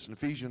prove this. In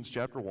Ephesians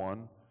chapter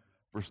 1,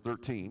 verse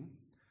 13,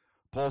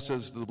 Paul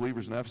says to the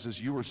believers in Ephesus,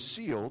 you are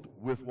sealed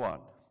with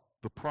what?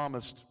 The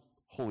promised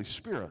Holy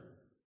Spirit.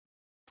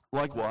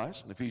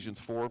 Likewise, in Ephesians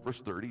 4,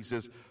 verse 30, he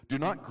says, do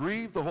not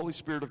grieve the Holy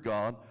Spirit of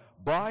God,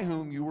 by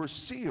whom you were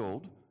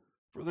sealed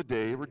for the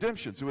day of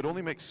redemption. So it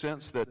only makes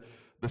sense that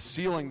the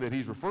sealing that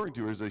he's referring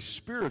to is a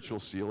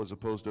spiritual seal as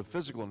opposed to a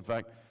physical. In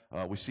fact,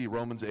 we see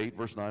Romans 8,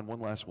 verse 9, one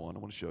last one I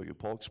want to show you.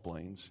 Paul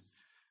explains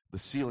the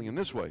sealing in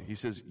this way. He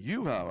says,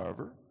 you,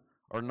 however,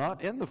 are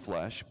not in the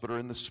flesh, but are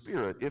in the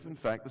Spirit, if in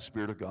fact the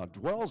Spirit of God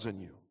dwells in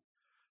you.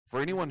 For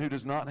anyone who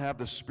does not have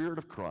the Spirit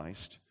of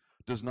Christ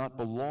does not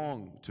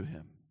belong to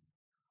him.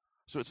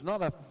 So it's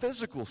not a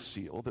physical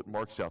seal that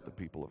marks out the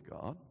people of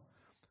God,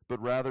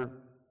 but rather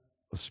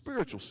a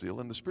spiritual seal,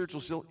 and the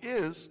spiritual seal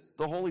is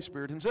the Holy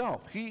Spirit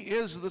himself. He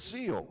is the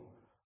seal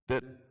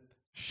that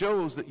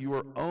shows that you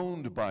are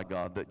owned by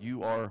God, that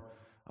you are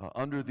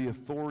under the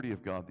authority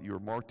of God, that you are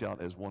marked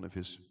out as one of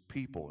his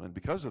people. And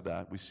because of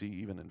that, we see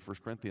even in 1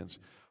 Corinthians,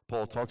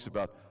 Paul talks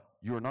about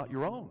you are not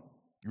your own.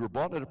 You were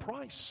bought at a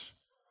price.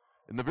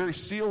 And the very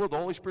seal of the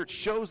Holy Spirit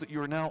shows that you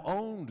are now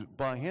owned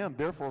by him.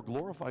 Therefore,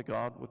 glorify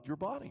God with your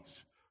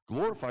bodies.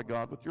 Glorify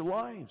God with your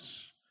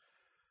lives.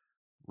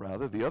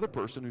 Rather, the other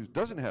person who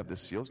doesn't have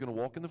this seal is going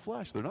to walk in the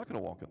flesh. They're not going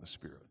to walk in the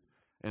Spirit.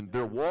 And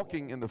their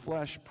walking in the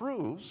flesh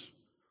proves,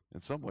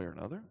 in some way or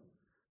another,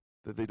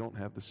 that they don't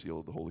have the seal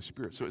of the Holy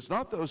Spirit. So it's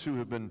not those who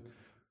have been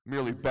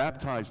merely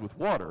baptized with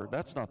water.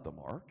 That's not the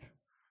mark.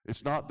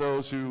 It's not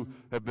those who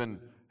have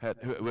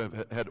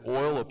had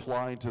oil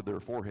applied to their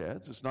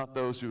foreheads. It's not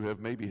those who have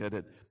maybe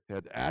had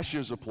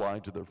ashes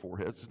applied to their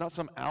foreheads. It's not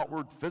some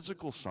outward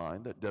physical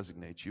sign that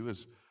designates you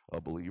as a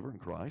believer in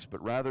Christ,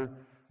 but rather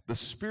the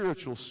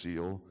spiritual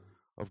seal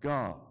of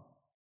God.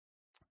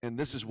 And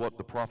this is what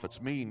the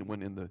prophets mean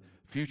when in the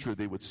future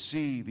they would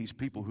see these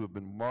people who have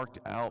been marked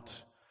out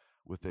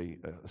with a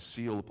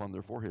seal upon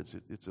their foreheads.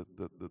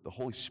 The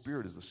Holy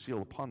Spirit is the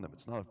seal upon them.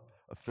 It's not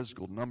a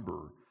physical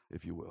number,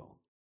 if you will.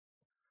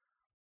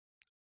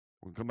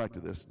 We'll come back to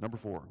this. Number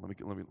 4.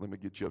 Let me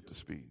get you up to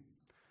speed.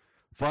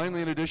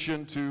 Finally, in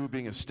addition to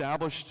being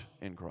established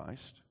in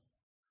Christ,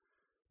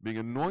 being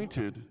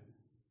anointed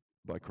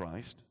by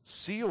Christ,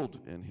 sealed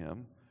in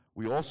Him,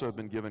 we also have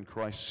been given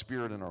Christ's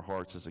Spirit in our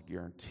hearts as a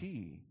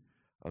guarantee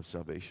of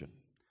salvation.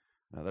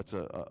 Now, that's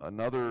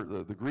another.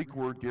 The Greek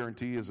word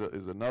guarantee is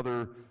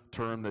another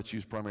term that's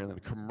used primarily in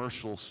a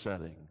commercial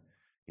setting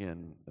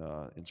in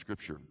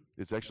Scripture.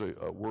 It's actually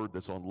a word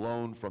that's on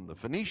loan from the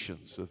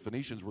Phoenicians. The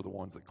Phoenicians were the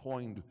ones that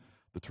coined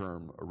the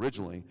term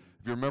originally.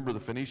 If you remember, the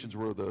Phoenicians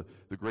were the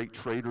great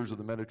traders of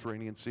the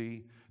Mediterranean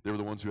Sea. They were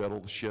the ones who had all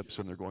the ships,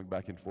 and they're going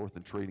back and forth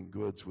and trading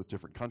goods with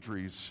different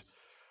countries.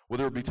 Well,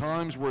 there would be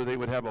times where they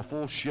would have a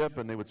full ship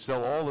and they would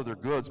sell all of their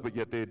goods, but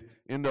yet they'd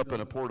end up in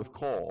a port of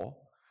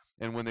call.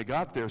 And when they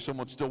got there,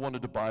 someone still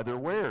wanted to buy their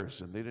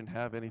wares, and they didn't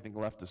have anything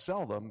left to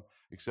sell them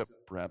except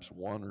perhaps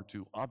one or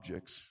two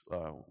objects,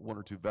 one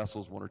or two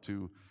vessels, one or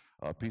two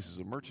pieces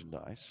of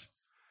merchandise.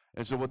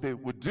 And so what they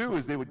would do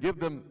is they would give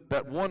them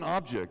that one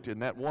object,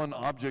 and that one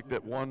object,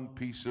 that one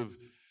piece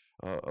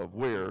of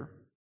ware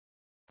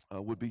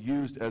would be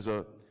used as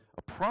a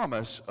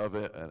promise of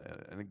an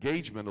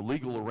engagement, a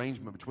legal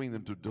arrangement between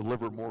them to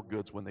deliver more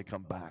goods when they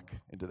come back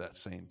into that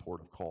same port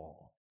of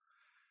call.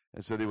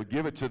 And so they would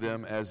give it to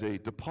them as a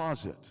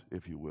deposit,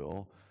 if you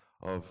will,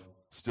 of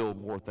still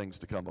more things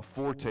to come, a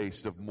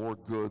foretaste of more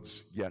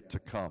goods yet to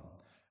come.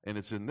 And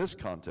it's in this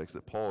context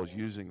that Paul is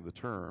using the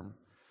term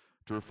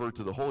to refer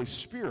to the Holy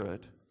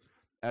Spirit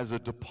as a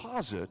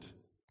deposit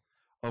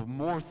of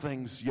more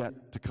things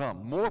yet to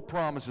come, more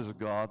promises of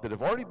God that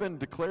have already been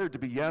declared to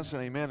be yes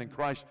and amen in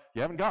Christ.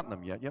 You haven't gotten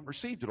them yet. You haven't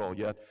received it all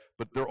yet,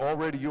 but they're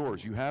already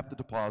yours. You have the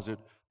deposit,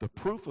 the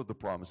proof of the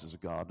promises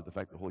of God, to the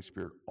fact that the Holy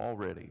Spirit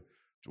already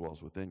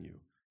dwells within you.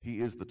 He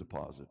is the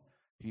deposit.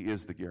 He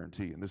is the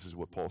guarantee. And this is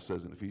what Paul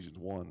says in Ephesians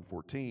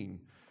 1:14.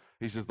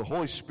 He says, the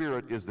Holy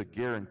Spirit is the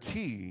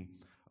guarantee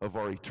of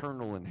our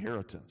eternal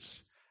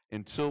inheritance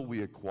until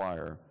we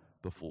acquire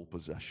the full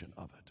possession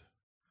of it.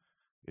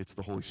 It's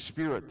the Holy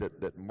Spirit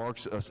that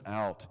marks us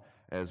out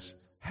as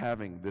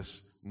having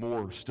this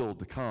more still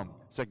to come.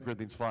 2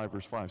 Corinthians 5,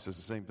 verse 5 says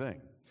the same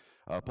thing.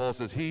 Paul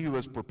says, he who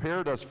has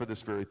prepared us for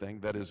this very thing,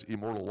 that is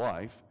immortal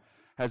life,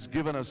 has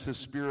given us his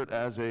Spirit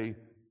as a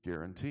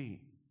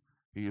guarantee.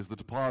 He is the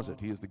deposit.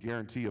 He is the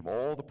guarantee of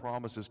all the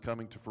promises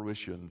coming to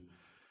fruition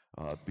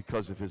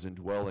because of his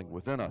indwelling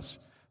within us.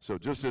 So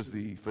just as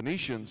the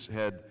Phoenicians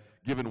had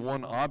given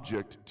one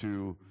object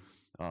to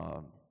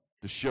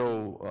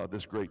show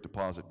this great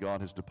deposit,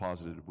 God has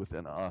deposited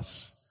within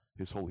us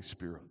his Holy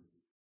Spirit.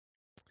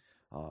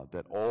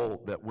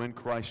 That when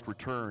Christ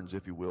returns,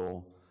 if you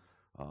will,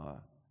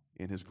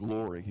 in his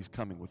glory, he's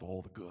coming with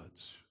all the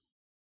goods.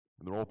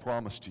 And they're all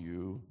promised to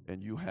you,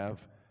 and you have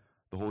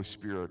the Holy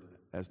Spirit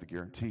as the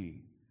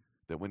guarantee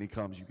that when he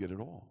comes, you get it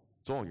all.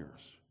 It's all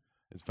yours.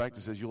 In fact,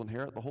 it says you'll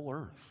inherit the whole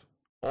earth.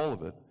 All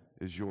of it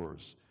is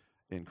yours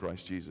in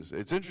Christ Jesus.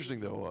 It's interesting,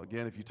 though,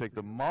 again, if you take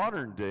the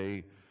modern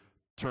day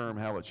term,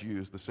 how it's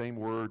used, the same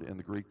word in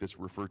the Greek that's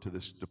referred to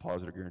this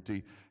deposit or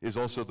guarantee is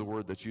also the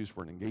word that's used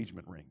for an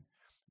engagement ring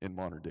in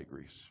modern day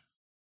Greece,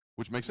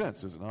 which makes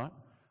sense, does it not?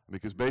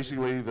 Because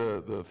basically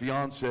the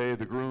fiancé,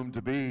 the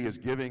groom-to-be, is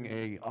giving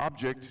an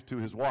object to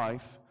his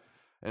wife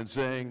and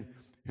saying,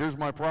 here's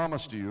my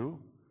promise to you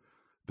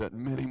that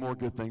many more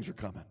good things are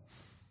coming.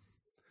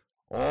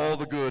 All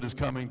the good is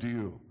coming to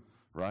you,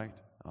 right?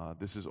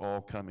 This is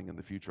all coming in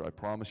the future. I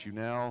promise you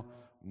now,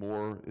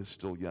 more is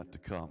still yet to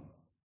come.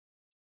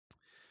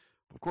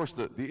 Of course,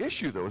 the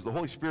issue, though, is the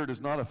Holy Spirit is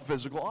not a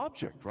physical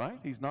object, right?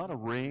 He's not a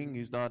ring.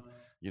 He's not,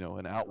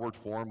 an outward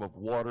form of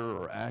water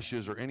or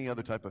ashes or any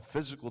other type of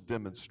physical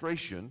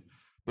demonstration,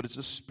 but it's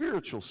a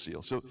spiritual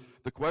seal. So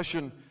the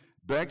question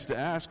begs to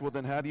ask, well,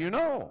 then how do you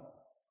know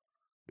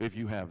if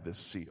you have this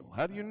seal?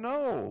 How do you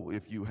know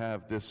if you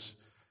have this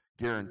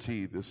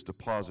guarantee, this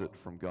deposit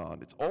from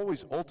God? It's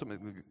always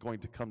ultimately going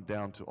to come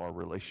down to our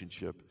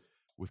relationship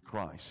with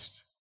Christ.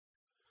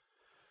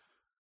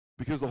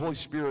 Because the Holy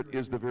Spirit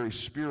is the very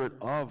Spirit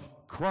of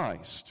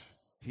Christ,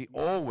 he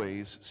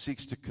always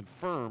seeks to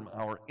confirm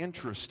our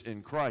interest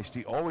in Christ.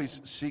 He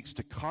always seeks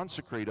to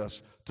consecrate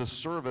us to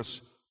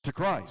service to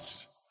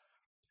Christ.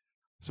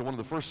 So one of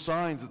the first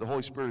signs that the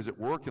Holy Spirit is at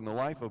work in the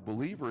life of a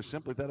believer is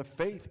simply that of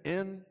faith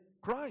in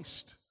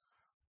Christ.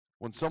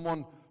 When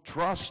someone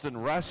trusts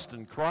and rests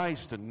in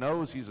Christ and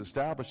knows he's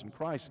established in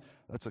Christ,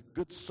 that's a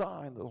good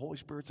sign that the Holy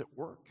Spirit's at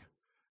work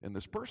in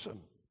this person.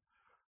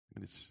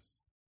 And it's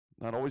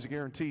Not always a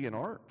guarantee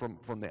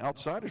from the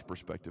outsider's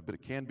perspective, but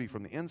it can be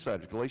from the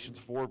insider's. Galatians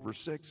 4, verse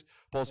 6,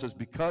 Paul says,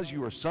 because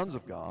you are sons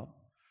of God,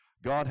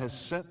 God has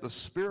sent the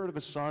Spirit of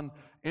His Son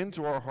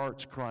into our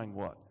hearts, crying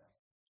what?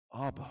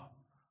 Abba,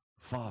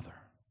 Father.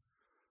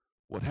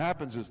 What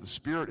happens is the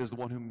Spirit is the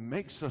one who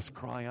makes us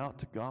cry out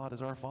to God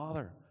as our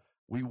Father.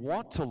 We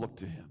want to look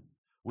to Him.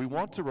 We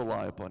want to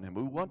rely upon Him.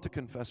 We want to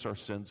confess our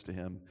sins to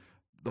Him.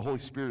 The Holy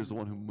Spirit is the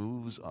one who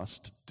moves us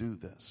to do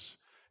this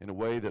in a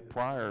way that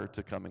prior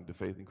to coming to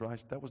faith in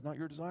Christ, that was not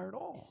your desire at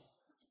all.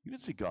 You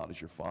didn't see God as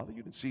your Father.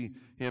 You didn't see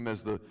Him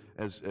as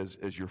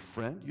your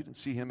friend. You didn't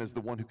see Him as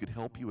the one who could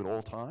help you at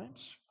all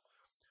times.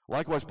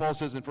 Likewise, Paul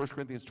says in 1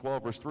 Corinthians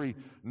 12, verse 3,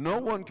 no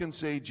one can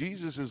say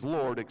Jesus is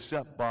Lord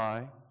except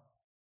by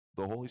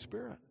the Holy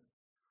Spirit.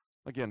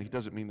 Again, he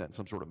doesn't mean that in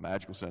some sort of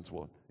magical sense.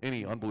 Well,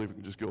 any unbeliever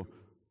can just go,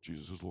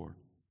 Jesus is Lord.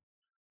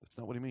 That's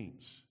not what he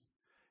means.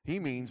 He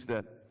means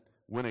that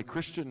when a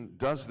Christian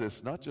does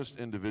this, not just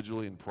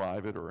individually in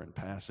private or in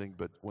passing,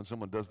 but when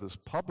someone does this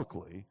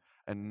publicly,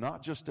 and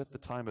not just at the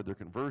time of their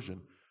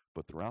conversion,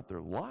 but throughout their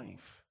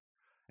life,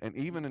 and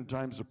even in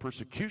times of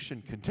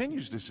persecution,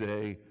 continues to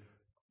say,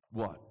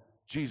 what?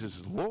 Jesus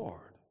is Lord.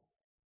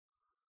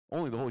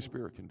 Only the Holy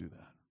Spirit can do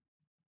that,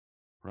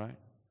 right?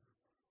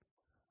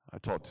 I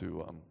talked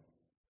to a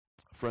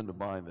friend of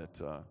mine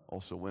that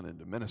also went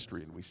into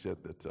ministry, and we said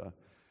that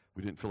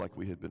we didn't feel like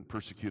we had been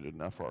persecuted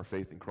enough for our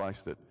faith in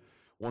Christ, that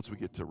once we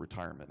get to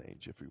retirement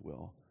age, if we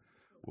will,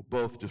 we'll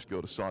both just go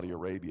to Saudi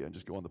Arabia and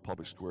just go on the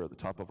public square at the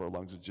top of our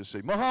lungs and just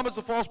say, Muhammad's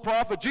a false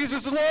prophet,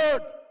 Jesus is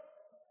Lord!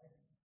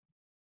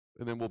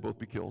 And then we'll both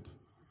be killed.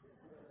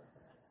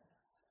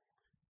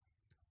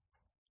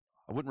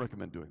 I wouldn't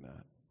recommend doing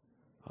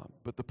that.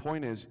 But the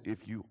point is,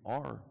 if you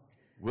are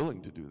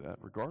willing to do that,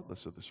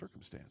 regardless of the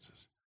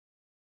circumstances,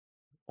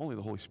 only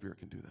the Holy Spirit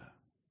can do that.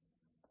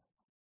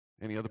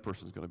 Any other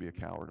person is going to be a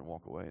coward and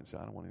walk away and say,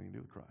 I don't want anything to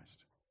do with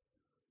Christ.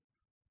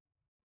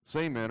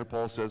 Same manner,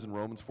 Paul says in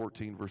Romans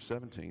 14, verse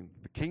 17,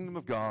 the kingdom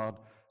of God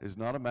is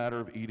not a matter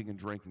of eating and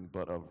drinking,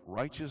 but of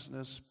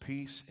righteousness,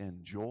 peace,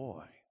 and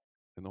joy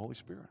in the Holy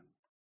Spirit.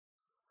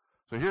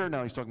 So here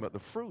now he's talking about the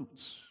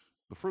fruit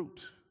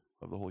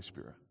of the Holy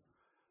Spirit.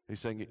 He's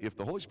saying if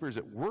the Holy Spirit is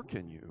at work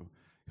in you,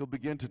 He'll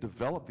begin to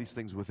develop these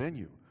things within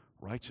you.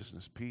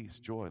 Righteousness, peace,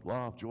 joy,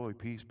 love, joy,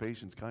 peace,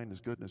 patience, kindness,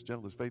 goodness,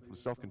 gentleness,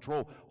 faithfulness,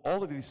 self-control.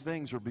 All of these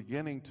things are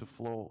beginning to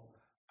flow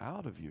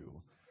out of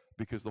you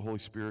because the Holy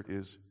Spirit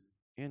is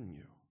in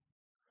you.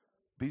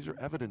 These are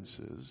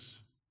evidences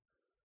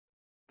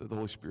that the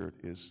Holy Spirit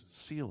is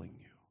sealing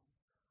you,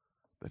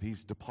 that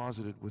He's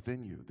deposited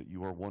within you, that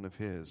you are one of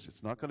His.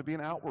 It's not going to be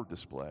an outward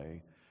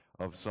display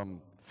of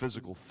some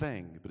physical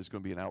thing, but it's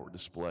going to be an outward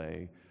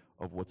display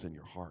of what's in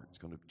your heart. It's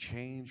going to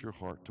change your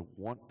heart to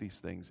want these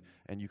things,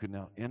 and you can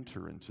now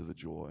enter into the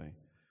joy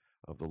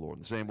of the Lord.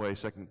 In the same way,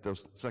 2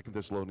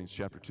 Thessalonians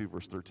chapter 2,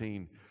 verse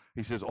 13,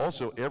 he says,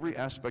 also, every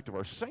aspect of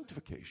our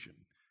sanctification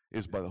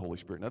is by the Holy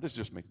Spirit. Now, this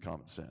just makes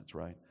common sense,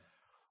 right?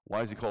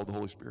 Why is he called the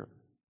Holy Spirit?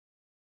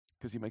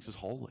 Because he makes us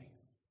holy.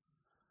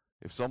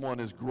 If someone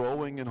is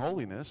growing in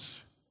holiness,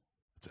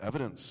 it's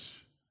evidence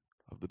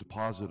of the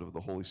deposit of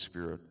the Holy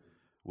Spirit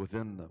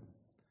within them.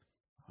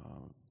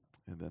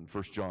 And then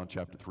 1 John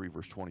chapter 3,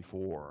 verse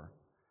 24,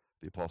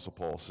 the Apostle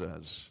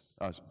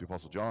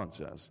John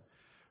says,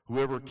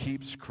 whoever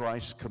keeps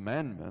Christ's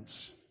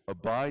commandments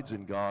abides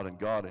in God and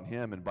God in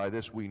him, and by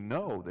this we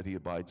know that he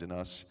abides in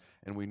us,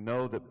 and we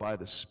know that by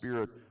the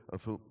Spirit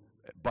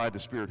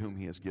whom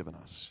he has given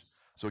us.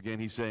 So again,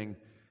 he's saying,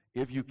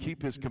 if you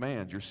keep his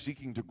commands, you're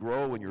seeking to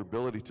grow in your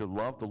ability to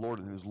love the Lord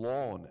and his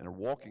law and are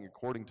walking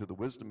according to the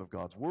wisdom of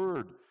God's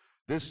word,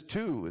 this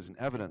too is an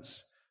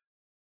evidence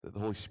that the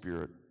Holy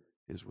Spirit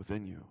is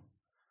within you.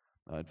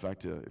 In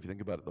fact, if you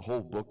think about it, the whole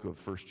book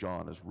of 1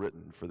 John is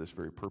written for this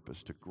very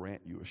purpose, to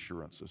grant you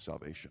assurance of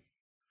salvation.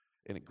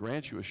 And it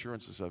grants you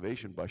assurance of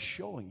salvation by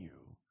showing you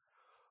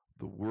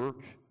the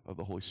work of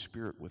the Holy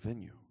Spirit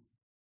within you.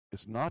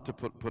 It's not to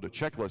put a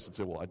checklist and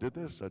say, well, I did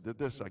this,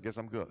 I guess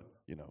I'm good,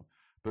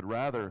 But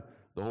rather,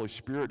 the Holy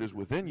Spirit is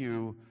within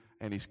you,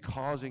 and he's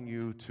causing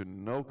you to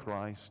know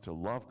Christ, to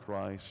love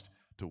Christ,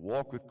 to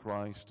walk with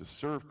Christ, to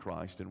serve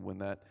Christ. And when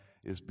that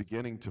is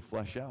beginning to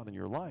flesh out in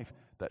your life,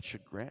 that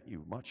should grant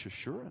you much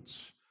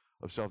assurance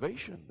of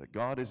salvation, that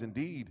God is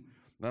indeed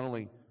not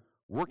only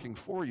working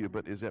for you,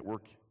 but is at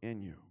work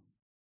in you.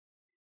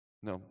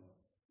 Now,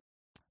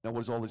 what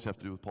does all this have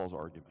to do with Paul's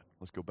argument?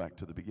 Let's go back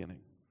to the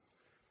beginning.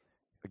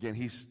 Again,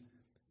 he's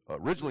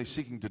originally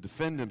seeking to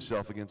defend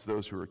himself against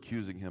those who are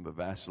accusing him of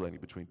vacillating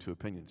between two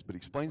opinions. But he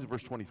explains in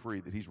verse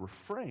 23 that he's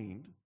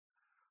refrained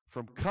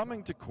from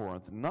coming to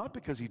Corinth, not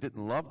because he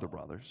didn't love the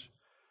brothers,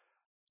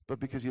 but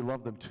because he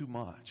loved them too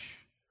much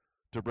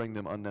to bring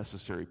them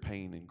unnecessary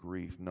pain and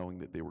grief, knowing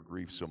that they were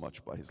grieved so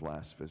much by his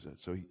last visit.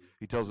 So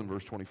he tells in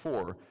verse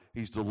 24,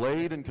 he's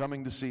delayed in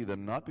coming to see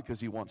them, not because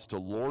he wants to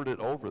lord it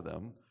over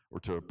them or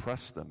to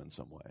oppress them in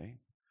some way,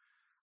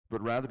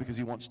 but rather because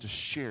he wants to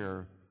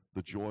share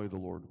the joy of the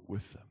Lord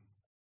with them.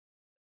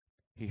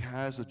 He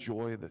has a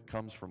joy that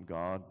comes from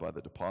God by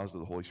the deposit of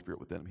the Holy Spirit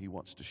within him. He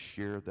wants to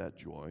share that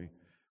joy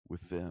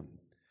with them.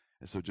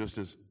 And so just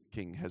as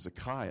King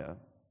Hezekiah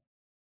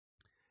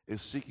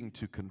is seeking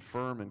to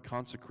confirm and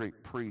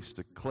consecrate priests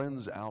to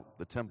cleanse out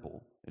the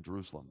temple in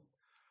Jerusalem,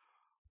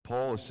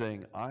 Paul is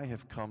saying, I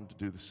have come to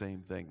do the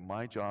same thing.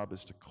 My job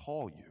is to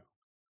call you,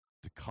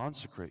 to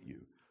consecrate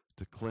you,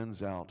 to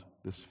cleanse out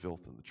this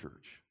filth in the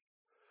church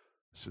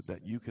so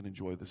that you can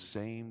enjoy the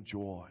same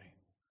joy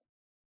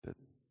that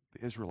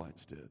the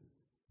Israelites did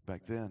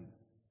back then.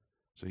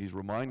 So he's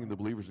reminding the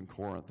believers in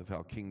Corinth of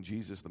how King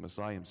Jesus, the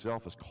Messiah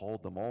himself, has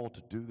called them all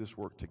to do this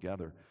work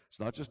together. It's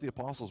not just the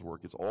apostles'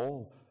 work, it's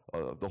all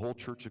the whole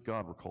church of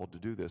God. We're called to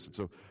do this. And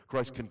so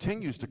Christ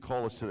continues to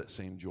call us to that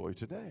same joy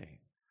today.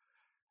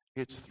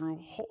 It's through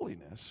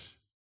holiness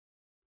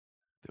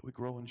that we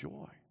grow in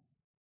joy,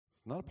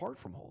 not apart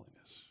from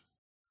holiness.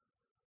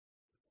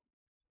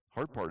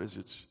 Hard part is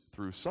it's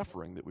through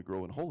suffering that we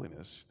grow in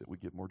holiness that we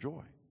get more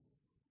joy.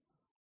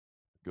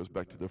 It goes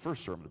back to the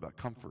first sermon about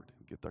comfort.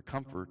 We get our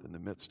comfort in the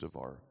midst of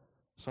our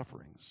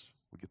sufferings.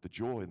 We get the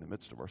joy in the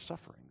midst of our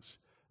sufferings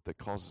that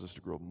causes us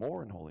to grow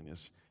more in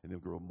holiness and then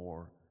grow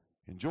more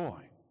in joy.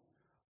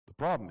 The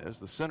problem is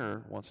the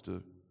sinner wants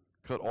to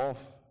cut off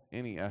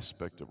any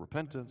aspect of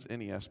repentance,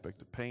 any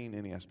aspect of pain,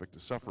 any aspect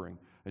of suffering,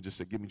 and just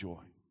say, give me joy.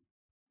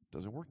 It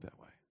doesn't work that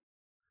way.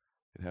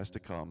 It has to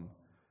come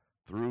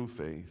through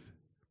faith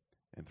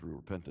and through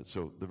repentance.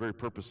 So the very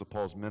purpose of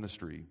Paul's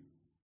ministry,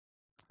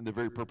 and the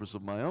very purpose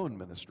of my own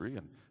ministry,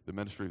 and the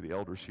ministry of the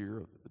elders here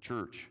of the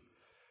church,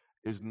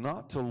 is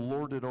not to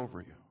lord it over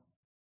you.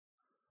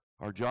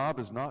 Our job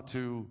is not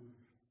to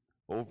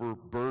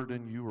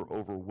overburden you or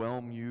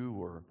overwhelm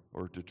you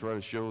or to try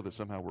to show that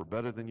somehow we're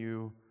better than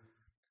you.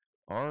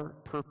 Our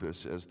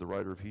purpose, as the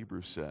writer of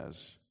Hebrews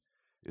says,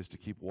 is to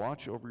keep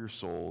watch over your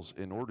souls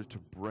in order to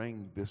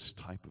bring this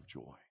type of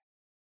joy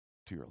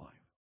to your life.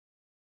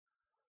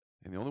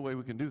 And the only way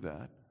we can do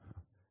that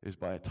is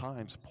by at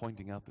times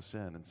pointing out the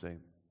sin and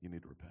saying, you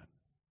need to repent.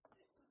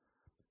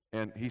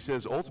 And he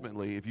says,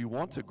 ultimately, if you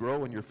want to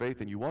grow in your faith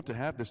and you want to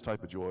have this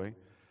type of joy,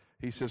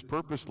 he says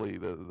purposely,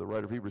 the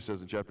writer of Hebrews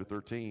says in chapter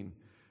 13,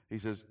 he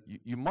says,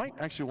 you might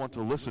actually want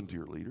to listen to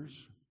your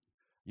leaders.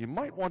 You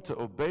might want to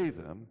obey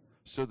them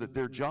so that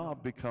their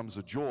job becomes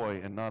a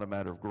joy and not a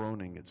matter of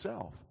groaning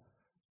itself.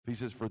 He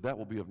says, for that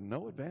will be of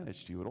no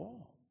advantage to you at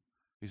all.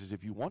 He says,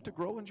 if you want to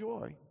grow in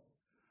joy,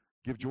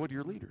 give joy to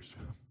your leaders.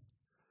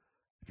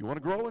 If you want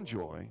to grow in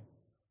joy,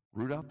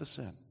 root out the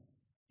sin.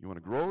 You want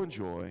to grow in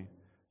joy,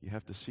 you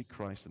have to seek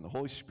Christ, and the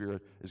Holy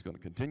Spirit is going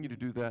to continue to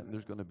do that, and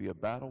there's going to be a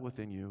battle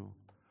within you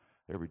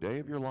every day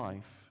of your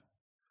life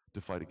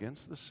to fight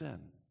against the sin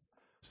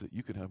so that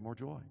you can have more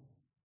joy,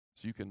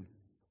 so you can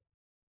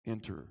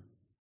enter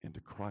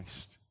into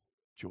Christ's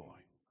joy.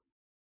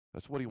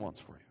 That's what he wants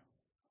for you.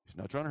 He's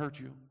not trying to hurt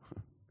you.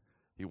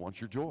 He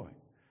wants your joy,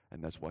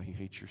 and that's why he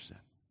hates your sin.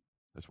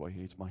 That's why he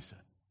hates my sin.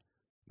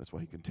 That's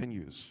why he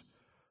continues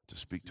to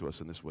speak to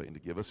us in this way and to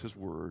give us his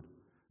word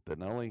that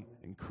not only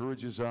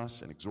encourages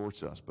us and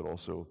exhorts us, but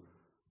also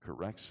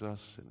corrects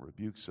us and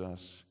rebukes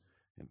us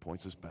and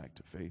points us back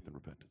to faith and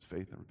repentance,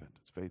 faith and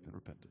repentance, faith and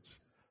repentance,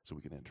 so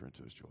we can enter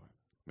into his joy.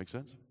 Make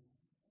sense?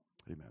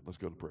 Amen. Let's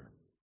go to prayer.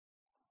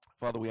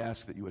 Father, we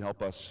ask that you would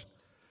help us.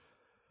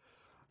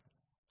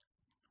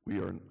 We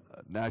are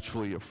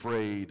naturally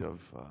afraid of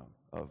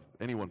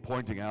anyone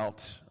pointing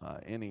out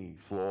any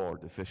flaw or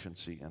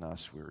deficiency in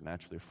us. We're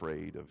naturally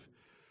afraid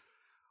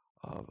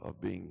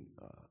of being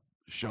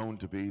shown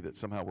to be that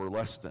somehow we're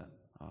less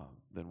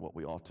than what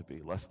we ought to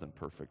be, less than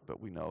perfect.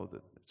 But we know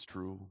that it's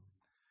true.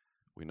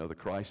 We know that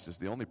Christ is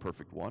the only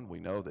perfect one. We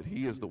know that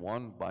he is the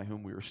one by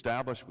whom we are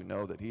established. We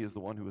know that he is the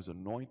one who has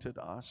anointed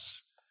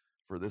us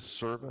for this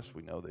service.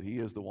 We know that he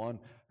is the one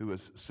who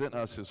has sent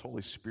us his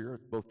Holy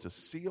Spirit both to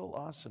seal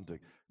us and to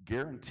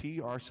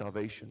guarantee our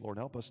salvation. Lord,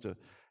 help us to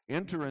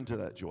enter into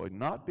that joy,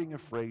 not being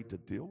afraid to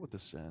deal with the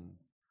sin,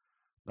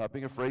 not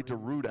being afraid to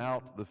root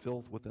out the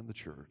filth within the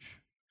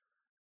church,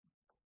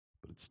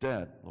 but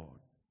instead, Lord,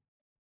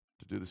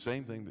 to do the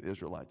same thing the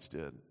Israelites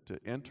did, to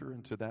enter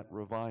into that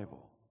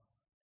revival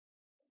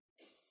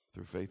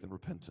through faith and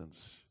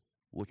repentance,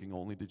 looking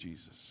only to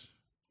Jesus.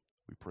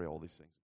 We pray all these things.